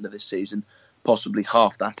club at the end of this season, possibly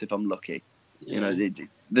half that if I'm lucky. Yeah.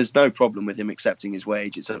 There's no problem with him accepting his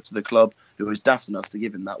wage. It's up to the club, who is daft enough to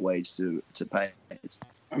give him that wage to pay it.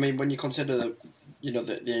 I mean, when you consider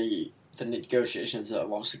the negotiations that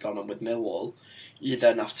have obviously gone on with Millwall, you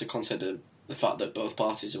then have to consider the fact that both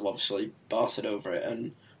parties have obviously bartered over it,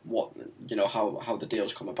 and what how the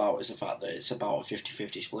deals come about is the fact that it's about a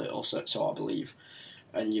 50-50 split, or so I believe.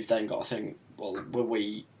 And you've then got to think, well, were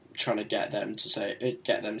we trying to get them to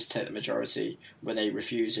take the majority? Were they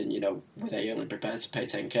refusing? Were they only prepared to pay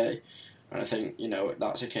 10k? And I think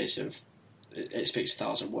that's a case of it speaks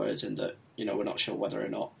 1,000 words, in that we're not sure whether or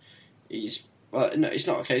not he's. Well, no, it's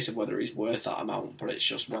not a case of whether he's worth that amount, but it's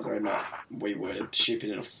just whether or not we were stupid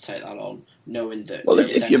enough to take that on, knowing that. Well,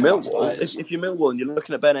 if you're Millwall and you're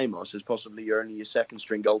looking at Ben Amos as possibly your second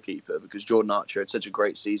string goalkeeper, because Jordan Archer had such a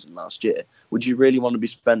great season last year, would you really want to be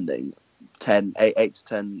spending £8,000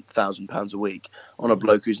 to £10,000 a week on a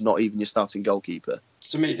bloke who's not even your starting goalkeeper?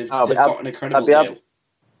 To me, they've got an incredible deal.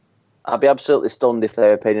 I'd be absolutely stunned if they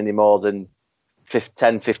were paying any more than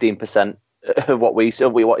 10-15% what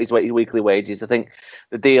his weekly wages. I think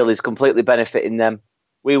the deal is completely benefiting them.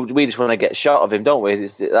 we just want to get shot of him, don't we?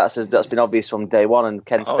 That's been obvious from day one, and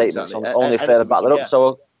Ken's statements only further back that up.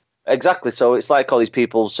 So exactly, so it's like all these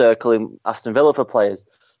people circling Aston Villa for players.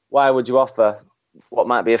 Why would you offer what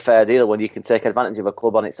might be a fair deal when you can take advantage of a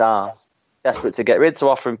club on its arse, desperate to get rid, to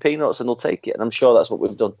offer him peanuts, and they'll take it? And I'm sure that's what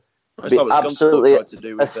we've done. I'd be absolutely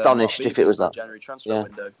astonished if it was that January transfer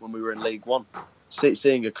window when we were in League One.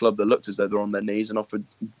 Seeing a club that looked as though they're on their knees and offered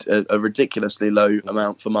a ridiculously low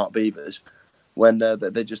amount for Mark Beevers, when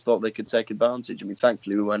they just thought they could take advantage. I mean,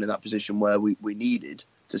 thankfully we weren't in that position where we needed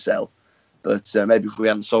to sell. But maybe if we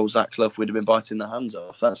hadn't sold Zach Clough, we'd have been biting their hands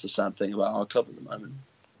off. That's the sad thing about our club at the moment.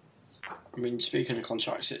 I mean, speaking of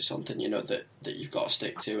contracts, it's something, that you've got to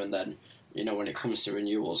stick to, and then, when it comes to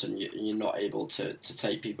renewals and you're not able to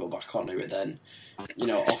take people back onto it, then,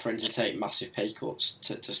 offering to take massive pay cuts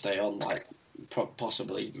to stay on, like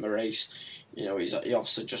possibly Maurice, he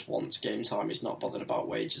obviously just wants game time. He's not bothered about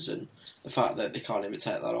wages, and the fact that they can't even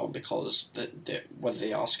take that on because whether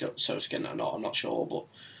they are so skint or not, I'm not sure, but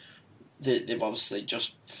they've obviously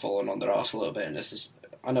just fallen on their arse a little bit, and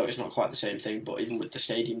I know it's not quite the same thing, but even with the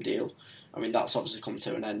stadium deal, I mean, that's obviously come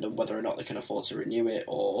to an end, and whether or not they can afford to renew it,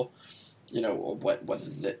 or or whether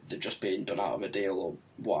they're just being done out of a deal or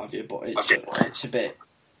what have you, but it's a bit,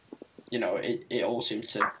 it all seems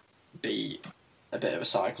to be a bit of a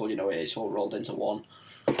cycle, it's all rolled into one,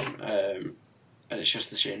 and it's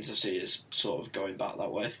just a shame to see us sort of going back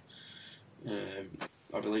that way.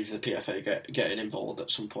 I believe the PFA getting involved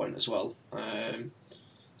at some point as well.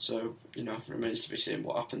 So, remains to be seen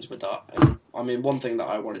what happens with that. I mean, one thing that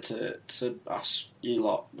I wanted to ask you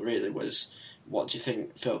lot really was, what do you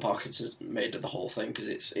think Phil Parkinson's made of the whole thing? Because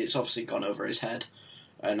it's obviously gone over his head.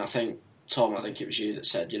 And I think, Tom, it was you that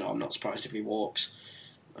said, I'm not surprised if he walks.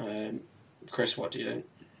 Chris, what do you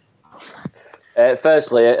think?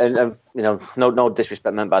 Firstly, and no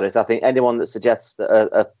disrespect meant by this, I think anyone that suggests that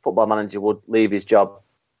a football manager would leave his job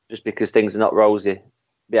just because things are not rosy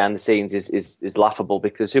behind the scenes is laughable,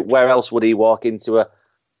 because where else would he walk into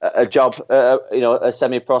a job, a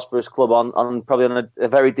semi-prosperous club on probably on a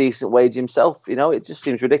very decent wage himself? It just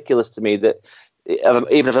seems ridiculous to me that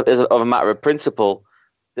even as a matter of principle,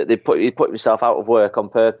 that he put himself out of work on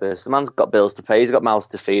purpose. The man's got bills to pay, he's got mouths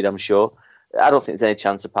to feed, I'm sure. I don't think there's any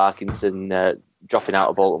chance of Parkinson dropping out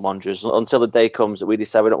of Bolton Wanderers until the day comes that we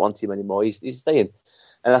decide we don't want him anymore. He's staying.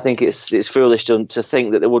 And I think it's foolish to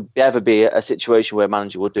think that there would ever be a situation where a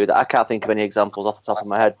manager would do that. I can't think of any examples off the top of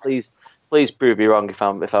my head. Please prove me wrong if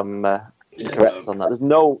I'm incorrect on that. There's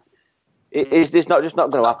no, it's not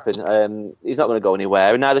going to happen. He's not going to go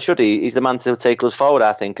anywhere, and neither should he. He's the man to take us forward,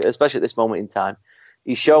 I think, especially at this moment in time.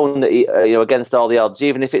 He's shown that he, against all the odds,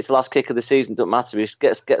 even if it's the last kick of the season, it doesn't matter. He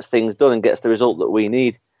gets things done and gets the result that we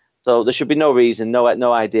need. So there should be no reason, no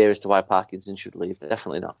idea as to why Parkinson should leave.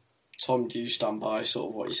 Definitely not. Tom, do you stand by sort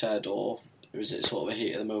of what you said, or is it sort of a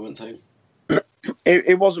heat of the moment thing?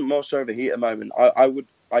 It wasn't more so of a heat of the moment.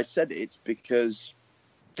 I said it because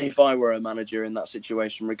if I were a manager in that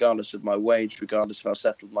situation, regardless of my wage, regardless of how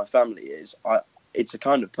settled my family is, it's a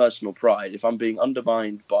kind of personal pride. If I'm being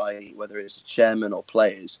undermined by whether it's a chairman or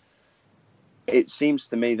players, it seems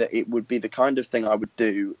to me that it would be the kind of thing I would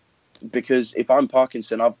do, because if I'm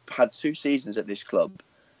Parkinson, I've had 2 seasons at this club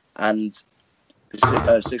and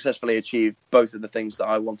successfully achieved both of the things that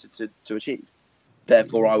I wanted to achieve.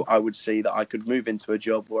 Therefore, I would see that I could move into a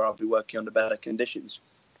job where I'll be working under better conditions.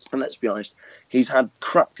 And let's be honest, he's had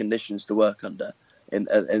crap conditions to work under in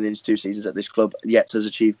his 2 seasons at this club, yet has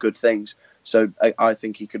achieved good things. So I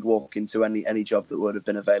think he could walk into any job that would have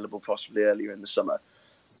been available possibly earlier in the summer.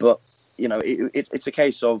 But, it's a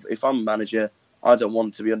case of, if I'm a manager, I don't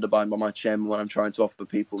want to be undermined by my chairman when I'm trying to offer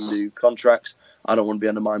people new contracts. I don't want to be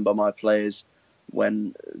undermined by my players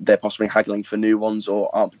when they're possibly haggling for new ones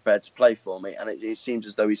or aren't prepared to play for me. And it seems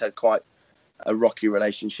as though he's had quite a rocky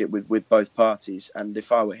relationship with both parties. And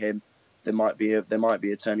if I were him, there might be a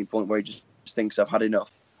turning point where he just thinks, I've had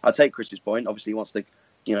enough. I take Chris's point. Obviously, he wants to,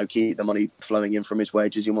 keep the money flowing in from his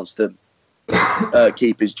wages. He wants to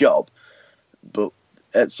keep his job. But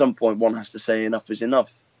at some point, one has to say enough is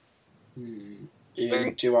enough. Ian,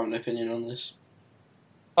 do you have an opinion on this?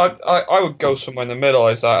 I would go somewhere in the middle.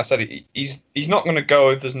 As I said, he's not going to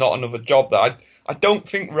go if there's not another job there. I don't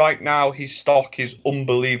think right now his stock is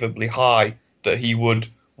unbelievably high that he would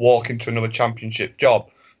walk into another championship job.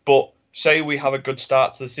 But say we have a good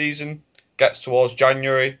start to the season, gets towards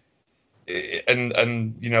January, and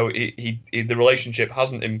the relationship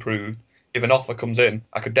hasn't improved. If an offer comes in,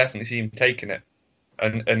 I could definitely see him taking it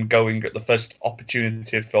and going at the first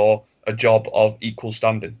opportunity for a job of equal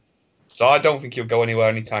standing. So I don't think he'll go anywhere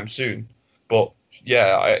anytime soon. But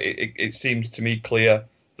yeah, it seems to me clear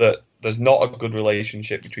that there's not a good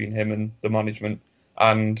relationship between him and the management,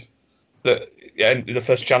 and the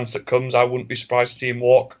first chance that comes, I wouldn't be surprised to see him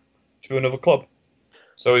walk to another club.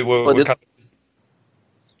 So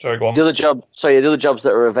sorry, go on. The other jobs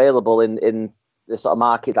that are available in the sort of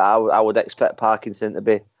market that I would expect Parkinson to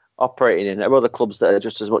be operating in. There are other clubs that are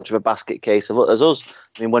just as much of a basket case as us.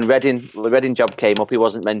 I mean, when the Reading job came up, he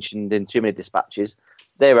wasn't mentioned in too many dispatches.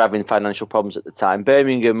 They were having financial problems at the time.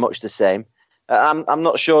 Birmingham, much the same. I'm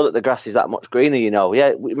not sure that the grass is that much greener.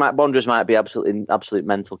 Yeah, Wanderers might be absolute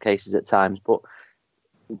mental cases at times, but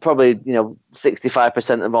probably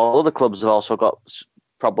 65% of all other clubs have also got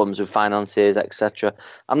problems with finances, etc.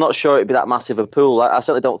 I'm not sure it'd be that massive a pool. I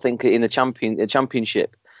certainly don't think in the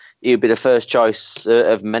championship he would be the first choice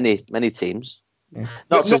of many teams. Yeah.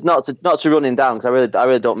 Not to run him down, because I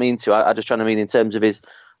really don't mean to. I just trying to mean in terms of his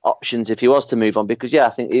options if he was to move on, because I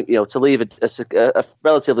think to leave a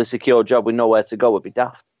relatively secure job with nowhere to go would be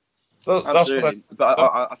daft. Absolutely, but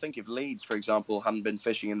I think if Leeds, for example, hadn't been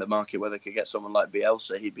fishing in the market where they could get someone like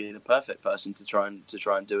Bielsa, he'd be the perfect person to try and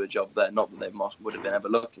do a job there. Not that they would have been ever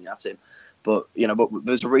looking at him, but but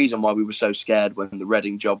there's a reason why we were so scared when the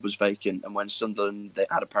Reading job was vacant and when Sunderland they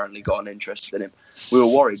had apparently got an interest in him. We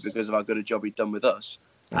were worried because of how good a job he'd done with us.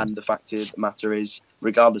 And the fact of the matter is,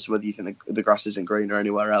 regardless of whether you think the grass isn't greener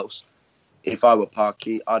anywhere else, if I were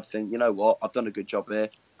Parky, I'd think, you know what, I've done a good job here,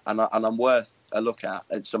 and I'm worth a look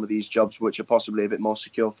at some of these jobs which are possibly a bit more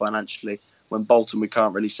secure financially. When Bolton, we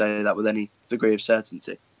can't really say that with any degree of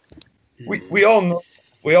certainty. We all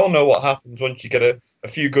know what happens once you get a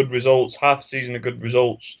few good results, half a season of good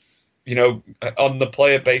results. On the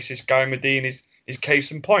player basis, Guy Medine is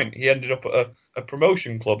case in point. He ended up at a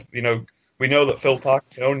promotion club. We know that Phil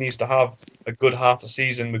Parkinson only needs to have a good half a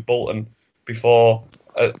season with Bolton before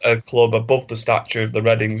a club above the stature of the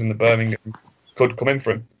Readings and the Birmingham could come in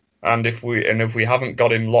for him. And if we haven't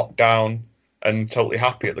got him locked down and totally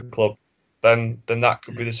happy at the club, then that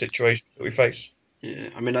could be the situation that we face. Yeah,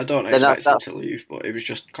 I mean, I don't expect him to leave, but it was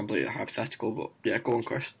just completely hypothetical. But yeah, go on,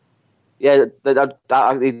 Chris. Yeah,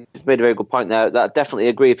 he made a very good point there. That definitely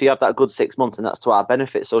agree. If you have that good 6 months, and that's to our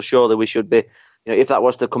benefit, so surely we should be. If that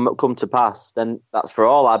was to come to pass, then that's for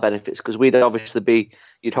all our benefits, because we'd obviously be,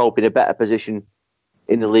 you'd hope, in a better position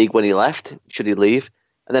in the league when he left, should he leave,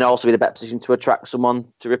 and then also be in a better position to attract someone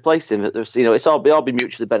to replace him. It's all be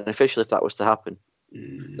mutually beneficial if that was to happen.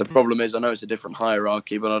 The problem is, I know it's a different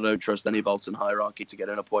hierarchy, but I don't trust any Bolton hierarchy to get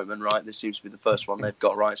an appointment right. This seems to be the first one they've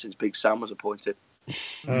got right since Big Sam was appointed.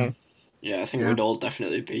 Yeah, I think we'd all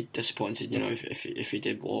definitely be disappointed, if he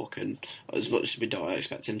did walk, and as much as we don't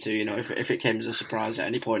expect him to, if it came as a surprise at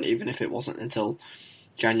any point, even if it wasn't until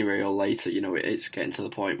January or later, it's getting to the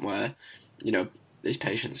point where, his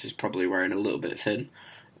patience is probably wearing a little bit thin,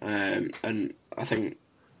 and I think,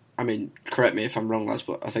 correct me if I'm wrong, lads,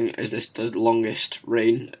 but I think, is this the longest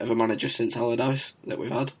reign of a manager since Allardyce that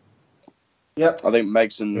we've had? Yep. I think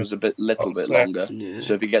Megson was little bit longer. Yeah.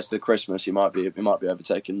 So if he gets to Christmas, he might be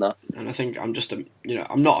overtaking that. And I think I'm just,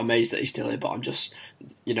 I'm not amazed that he's still here, but I'm just,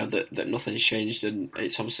 that nothing's changed, and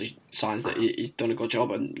it's obviously signs that he's done a good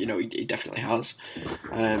job, and he definitely has.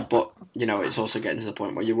 But it's also getting to the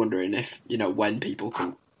point where you're wondering if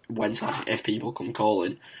if people come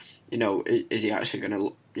calling, is he actually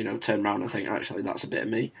going to turn around and think, actually that's a bit of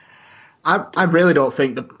me. I really don't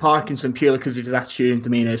think that Parkinson, purely because of his attitude and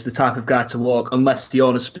demeanour, is the type of guy to walk unless the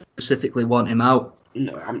owners specifically want him out.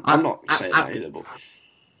 No, I'm not saying that either. But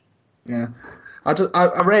yeah,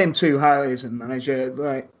 I rate him too highly as a manager.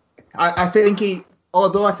 Like, I think he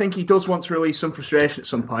does want to release some frustration at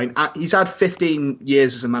some point. He's had 15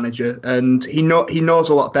 years as a manager, and he knows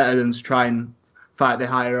a lot better than to try and fight the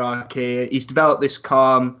hierarchy. He's developed this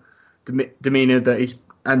calm demeanour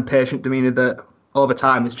and patient demeanour that, over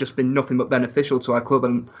time, it's just been nothing but beneficial to our club,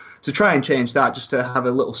 and to try and change that just to have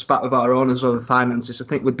a little spat with our owners over finances, I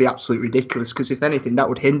think would be absolutely ridiculous, because if anything, that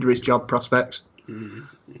would hinder his job prospects.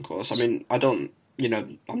 Of course, I don't,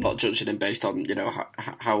 I'm not judging him based on,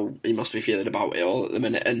 how he must be feeling about it all at the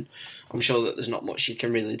minute, and I'm sure that there's not much he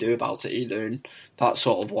can really do about it either, and that's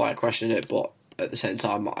sort of why I question it, but at the same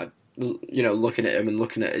time, looking at him and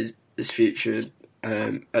looking at his future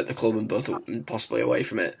at the club and both possibly away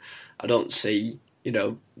from it, I don't see,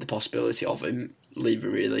 the possibility of him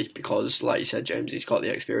leaving really, because, like you said, James, he's got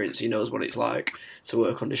the experience. He knows what it's like to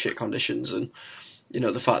work under shit conditions, and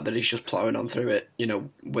the fact that he's just ploughing on through it,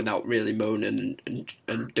 without really moaning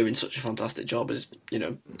and doing such a fantastic job is,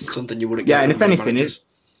 something you wouldn't get. Yeah, and if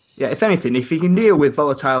anything, if he can deal with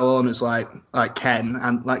volatile owners like Ken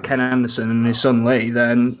Anderson and his son Lee,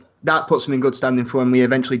 then that puts him in good standing for when we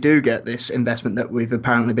eventually do get this investment that we've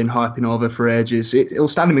apparently been hyping over for ages. It'll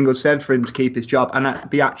stand him in good stead for him to keep his job and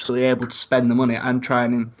be actually able to spend the money and try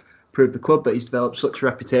and improve the club that he's developed such a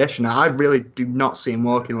reputation. I really do not see him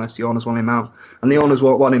walking unless the owners want him out. And the owners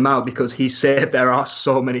won't want him out because he's saved their arse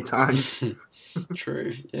so many times.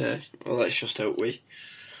 True, yeah. Well, let's just hope we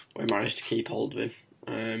manage to keep hold of him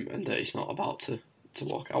and that he's not about to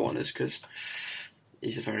walk out on us, because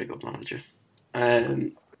he's a very good manager.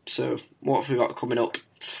 So, what have we got coming up?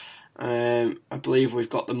 I believe we've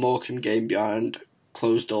got the Morecambe game behind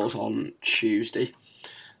closed doors on Tuesday.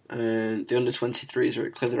 The under-23s are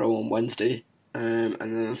at Clitheroe on Wednesday. And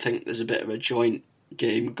then I think there's a bit of a joint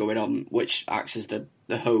game going on, which acts as the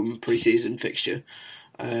home pre-season fixture,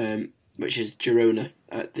 which is Girona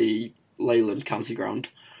at the Leyland County Ground.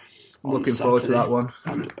 Looking forward to that one.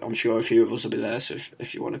 I'm sure a few of us will be there, so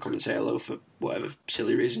if you want to come and say hello for whatever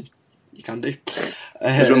silly reason, you can do.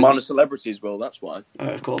 Because we're minor celebrities, Will, that's why.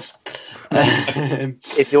 Of course.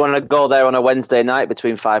 If you want to go there on a Wednesday night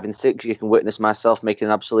between 5 and 6, you can witness myself making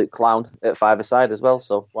an absolute clown at 5-a-side as well,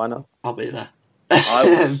 so why not? I'll be there. I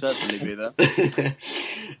will certainly be there.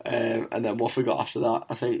 And then what have we got after that?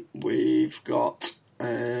 I think we've got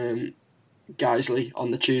Guiseley on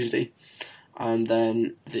the Tuesday, and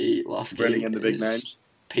then the last Bringing game in the big is names.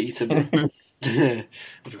 Peterborough.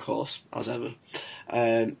 Of course, as ever.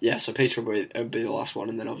 So Peterborough will be the last one,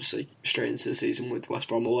 and then obviously straight into the season with West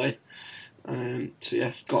Brom away.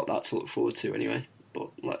 Got that to look forward to anyway.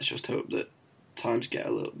 But let's just hope that times get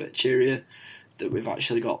a little bit cheerier, that we've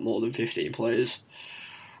actually got more than 15 players,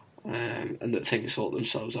 and that things sort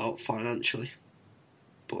themselves out financially.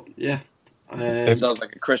 But yeah. It sounds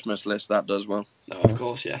like a Christmas list, that does, well. No, of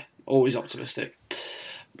course, yeah. Always optimistic.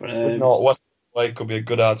 But not West Way could be a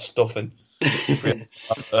good hard stuffing.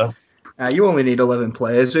 You only need 11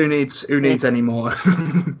 players. Who needs any more?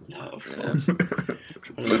 No, of course.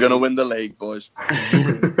 We're going to win the league, boys.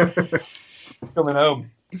 It's coming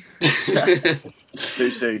home.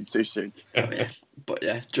 Too soon. Oh, yeah. But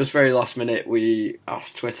yeah, just very last minute, we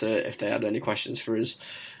asked Twitter if they had any questions for us.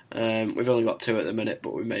 We've only got 2 at the minute,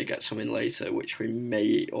 but we may get some in later, which we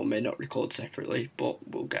may or may not record separately, but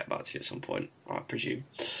we'll get back to you at some point, I presume.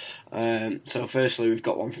 So firstly, we've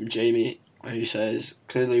got one from Jamie, who says,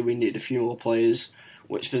 clearly we need a few more players.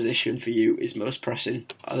 Which position for you is most pressing?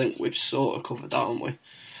 I think we've sort of covered that, haven't we?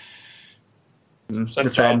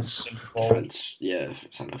 Defence. Defence, yeah,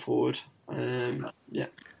 centre forward. Yeah.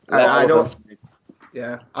 I'd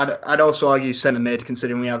also argue centre mid,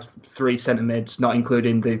 considering we have 3 centre mids, not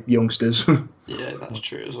including the youngsters. Yeah, that's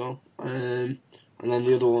true as well. And then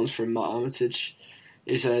the other one's from Matt Armitage.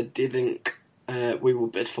 He said, do you think we will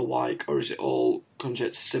bid for Wyke, or is it all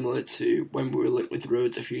conjecture similar to when we were linked with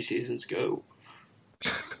Rhodes a few seasons ago?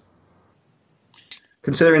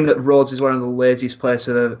 Considering that Rhodes is one of the laziest players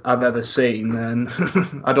that I've ever seen, then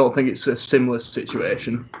I don't think it's a similar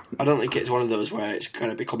situation. I don't think it's one of those where it's going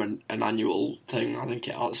to become an annual thing. I think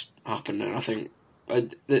it has happened, and I think I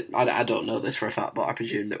don't know this for a fact, but I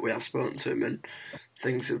presume that we have spoken to him, and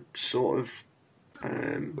things have sort of.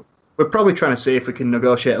 We're probably trying to see if we can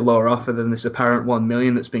negotiate a lower offer than this apparent 1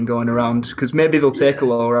 million that's been going around, because maybe they'll take a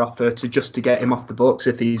lower offer to get him off the books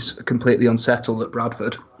if he's completely unsettled at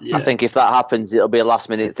Bradford. Yeah. I think if that happens, it'll be a last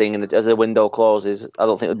minute thing, and as the window closes, I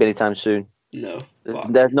don't think it'll be anytime soon. No,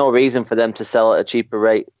 there's no reason for them to sell at a cheaper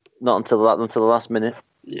rate, not until the last minute.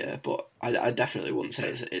 Yeah, but I definitely wouldn't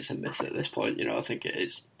say it's a myth at this point. You know, I think it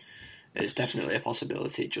is. It's definitely a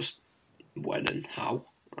possibility. Just when and how,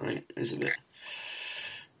 I think, is a bit.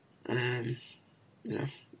 We're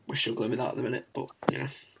struggling with that at the minute, but yeah.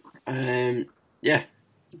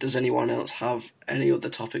 Does anyone else have any other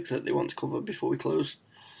topics that they want to cover before we close?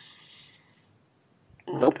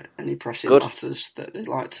 Nope. Any pressing Good. matters that they'd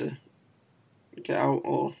like to get out,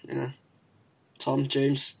 or Tom,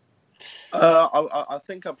 James? I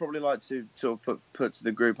think I'd probably like to put to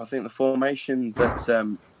the group. I think the formation that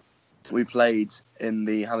we played in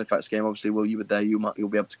the Halifax game. Obviously, Will, you were there. You'll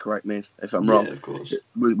be able to correct me if I'm wrong. Yeah, of course.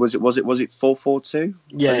 Was it 4-4-2?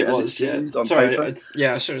 Yeah, it was. Sorry,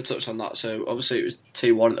 I should have touched on that. So obviously it was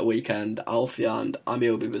 2-1 at the weekend. Alfie and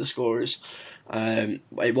Amiobi were the scorers. It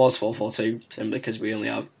was 4-4-2 simply because we only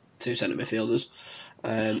have 2 centre midfielders. But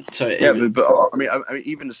I mean,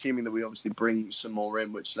 even assuming that we obviously bring some more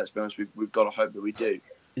in, which let's be honest, we've got to hope that we do.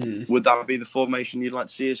 Would that be the formation you'd like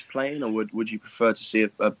to see us playing, or would you prefer to see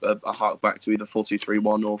a hark back to either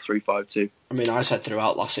 4-2-3-1 or 3-5-2? I mean, I said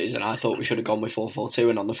throughout last season I thought we should have gone with 4-4-2,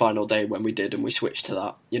 and on the final day when we did and we switched to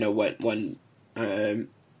that, when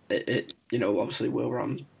obviously Will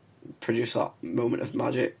Ram produced that moment of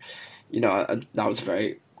magic, that was a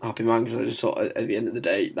very happy man because I just thought at the end of the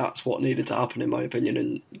day that's what needed to happen in my opinion,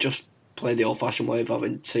 and just play the old-fashioned way of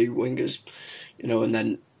having two wingers, and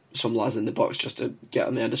then some lads in the box just to get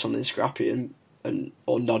on the end of something scrappy and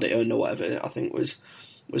or nod it in or whatever. I think was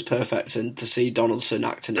perfect, and to see Donaldson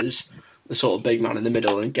acting as the sort of big man in the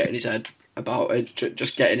middle and getting his head about it,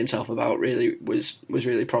 just getting himself about really was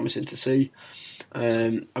really promising to see.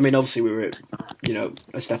 Obviously we were,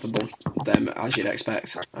 a step above them as you'd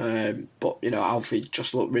expect. But Alfie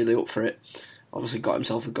just looked really up for it. Obviously got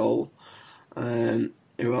himself a goal.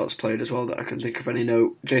 Who else played as well that I can think of any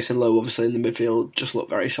note? Jason Lowe, obviously in the midfield, just looked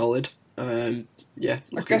very solid. Looking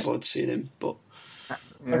forward to seeing him. But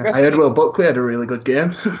I heard Will Buckley had a really good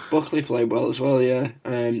game. Buckley played well as well, yeah.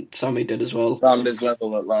 Sammy did as well. Found his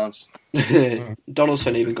level at last.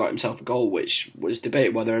 Donaldson even got himself a goal, which was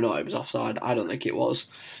debated whether or not it was offside. I don't think it was.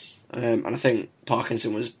 And I think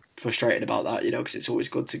Parkinson was frustrated about that, because it's always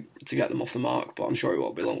good to get them off the mark, but I'm sure it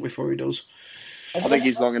won't be long before he does. I think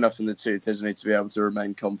he's long enough in the tooth, isn't he, to be able to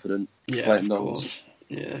remain confident playing those.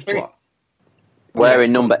 Yeah,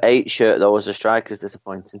 wearing number 8 shirt though as a striker is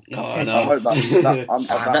disappointing. No, I know. I hope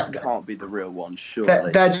that can't be the real one.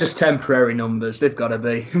 Surely they're just temporary numbers. They've got to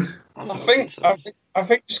be. I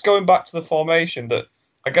think just going back to the formation, that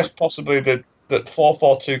I guess possibly that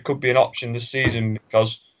 4-4-2 could be an option this season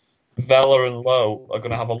because Vela and Lowe are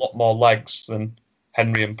going to have a lot more legs than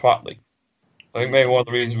Henry and Pratley. I think maybe one of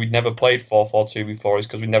the reasons we'd never played 4-4-2 before is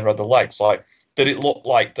because we never had the legs. Like, did it look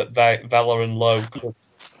like that Vela and Lowe could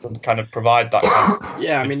kind of provide that kind of...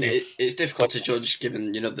 Yeah, I mean, it's difficult to judge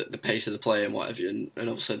given, the pace of the play and whatever, and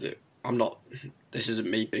obviously this isn't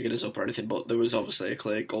me bigging us up or anything, but there was obviously a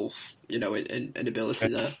clear gulf, in ability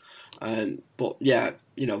there. But yeah,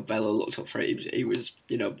 Vela looked up for it. He was,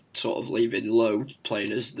 sort of leaving Lowe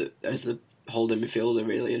playing as the holding midfielder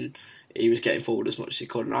really, and he was getting forward as much as he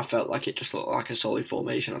could, and I felt like it just looked like a solid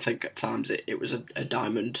formation. I think at times it was a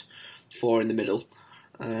diamond 4 in the middle,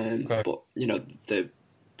 okay. But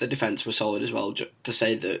the defence was solid as well. To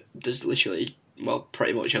say that there's literally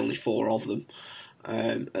pretty much only 4 of them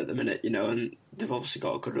at the minute, and they've obviously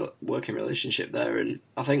got a good working relationship there, and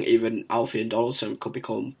I think even Alfie and Donaldson could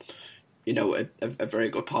become a very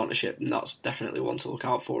good partnership, and that's definitely one to look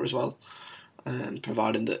out for as well,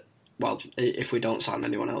 providing that. Well, if we don't sign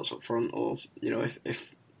anyone else up front, or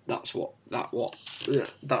if that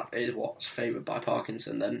is what's favoured by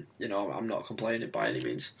Parkinson, then I'm not complaining by any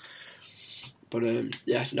means. But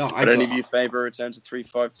any of you favour a return to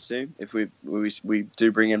 3-5-2 if we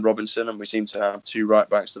do bring in Robinson and we seem to have 2 right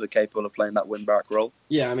backs that are capable of playing that wing back role?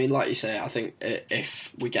 Yeah, I mean, like you say, I think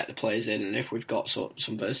if we get the players in and if we've got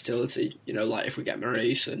some versatility, like if we get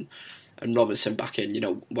Maurice and Robinson back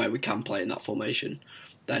in, where we can play in that formation.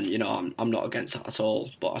 Then I'm not against that at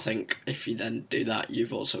all. But I think if you then do that,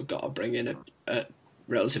 you've also got to bring in a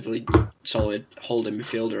relatively solid holding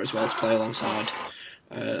midfielder as well to play alongside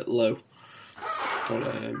Lowe. But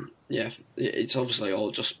it's obviously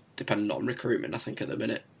all just dependent on recruitment, I think, at the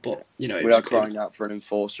minute. But we are crying out for an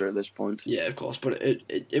enforcer at this point. Yeah, of course. But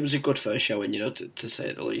it was a good first showing, to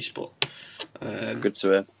say the least. But good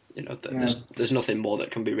to hear. There's nothing more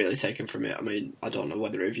that can be really taken from it. I mean, I don't know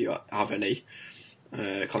whether if you have any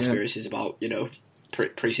conspiracies about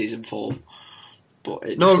pre-season form,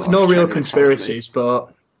 but no real conspiracies.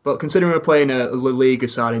 But considering we're playing a La Liga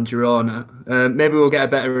side in Girona, maybe we'll get a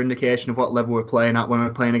better indication of what level we're playing at when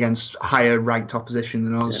we're playing against higher ranked opposition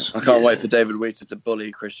than us. I can't wait for David Wheater to bully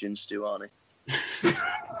Christian Stuani.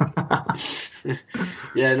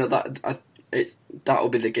 That'll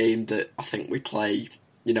be the game that I think we play.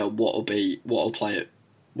 What'll play at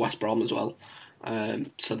West Brom as well.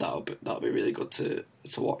 So that'll be really good to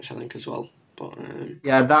watch, I think, as well. But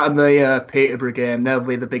that and the Peterborough game, they'll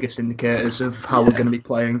be the biggest indicators of how we're going to be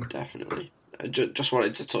playing. Definitely. I just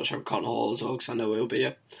wanted to touch on Con Hall as well, because I know he'll be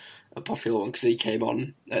a popular one, because he came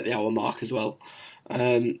on at the hour mark as well.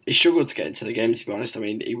 He struggled to get into the game, to be honest. I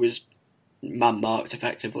mean, he was man-marked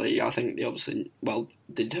effectively. I think they obviously,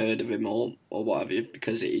 they'd heard of him or whatever,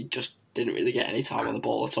 because he just didn't really get any time on the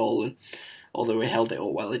ball at all, and although he held it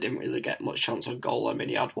up well, he didn't really get much chance on goal. I mean,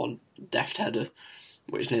 he had one deft header,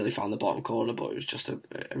 which nearly found the bottom corner, but it was just a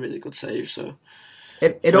really good save. So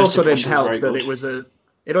it also didn't help that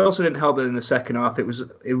it also didn't help that in the second half it was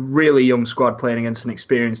a really young squad playing against an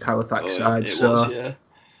experienced Halifax side. There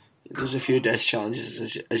was a few death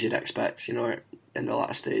challenges as you'd expect, in the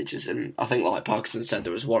latter stages, and I think, like Parkinson said,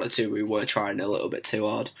 there was one or two who were trying a little bit too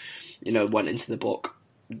hard. Went into the book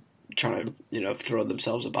trying to throw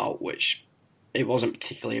themselves about, which it wasn't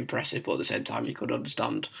particularly impressive, but at the same time you could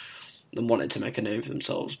understand them wanting to make a name for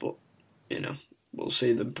themselves. But we'll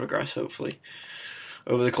see them progress hopefully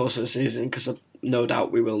over the course of the season, because no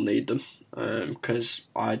doubt we will need them because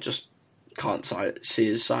I just can't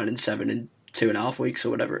see us signing 7 in 2.5 weeks or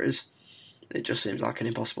whatever it is. It just seems like an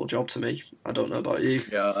impossible job to me. I don't know about you.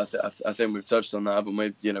 Yeah, I think we've touched on that, haven't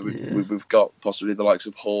we? We've got possibly the likes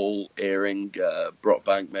of Hall, Earing,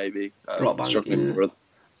 Brockbank, maybe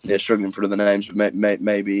struggling for other names, but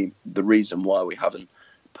maybe the reason why we haven't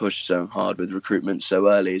pushed so hard with recruitment so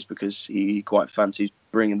early is because he quite fancies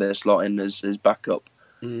bringing their slot in as backup,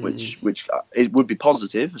 which it would be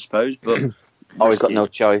positive, I suppose, but he's got no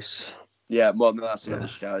choice. Yeah, well, that's another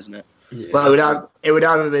show, isn't it? Yeah. Well, it would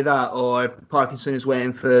either be that or Parkinson is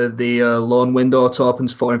waiting for the loan window to open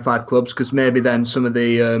to 4 and 5 clubs, because maybe then some of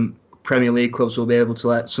the Premier League clubs will be able to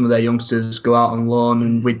let some of their youngsters go out on loan,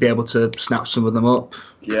 and we'd be able to snap some of them up.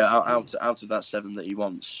 Yeah, out of that 7 that he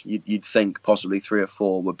wants, you'd think possibly 3 or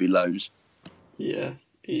 4 would be loans. Yeah,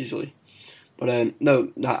 easily. But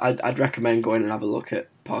no, I'd recommend going and have a look at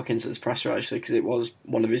Parkinson's presser, actually, because it was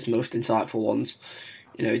one of his most insightful ones.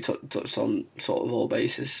 He touched on sort of all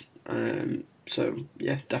bases. So,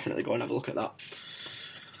 yeah, definitely go and have a look at that.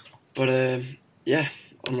 But, yeah,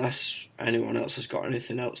 unless anyone else has got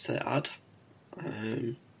anything else to add,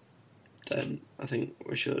 then I think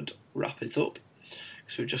we should wrap it up,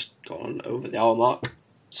 because we've just gone over the hour mark.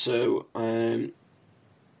 So,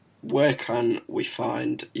 where can we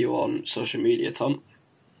find you on social media, Tom?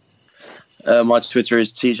 My Twitter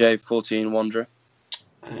is TJ14Wanderer.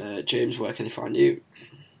 James, where can they find you?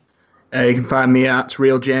 You can find me at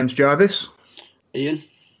Real James Jarvis. Ian?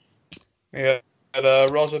 Yeah,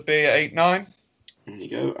 at Rosa B89. There you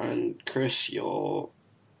go. And Chris, you're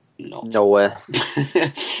not. Nowhere.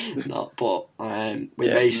 Not, but we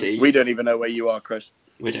may see. We don't even know where you are, Chris.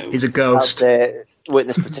 We don't. He's a ghost. That's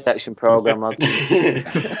witness protection program, lads.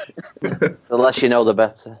 The less you know, the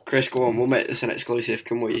better. Chris, go on. We'll make this an exclusive.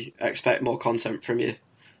 Can we expect more content from you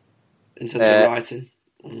in terms of writing?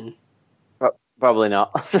 Probably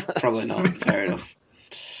not. Probably not. Fair enough.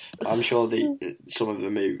 I'm sure some of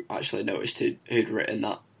them who actually noticed who'd written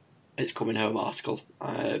that It's Coming Home article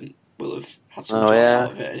will have had some joy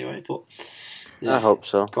out of it anyway. But yeah, I hope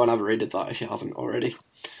so. Go and have a read of that if you haven't already.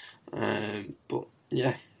 But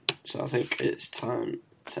yeah, so I think it's time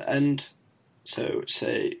to end. So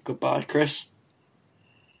say goodbye, Chris.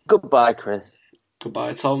 Goodbye, Chris.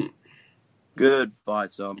 Goodbye, Tom. Goodbye,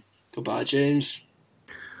 Tom. Goodbye, James.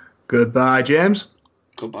 Goodbye, James.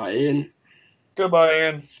 Goodbye, Ian. Goodbye,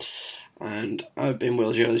 Ian. And I've been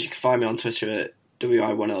Will Jones. You can find me on Twitter at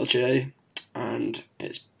WI1LJ. And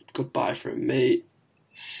it's goodbye from me.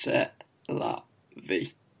 C'est la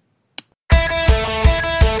vie.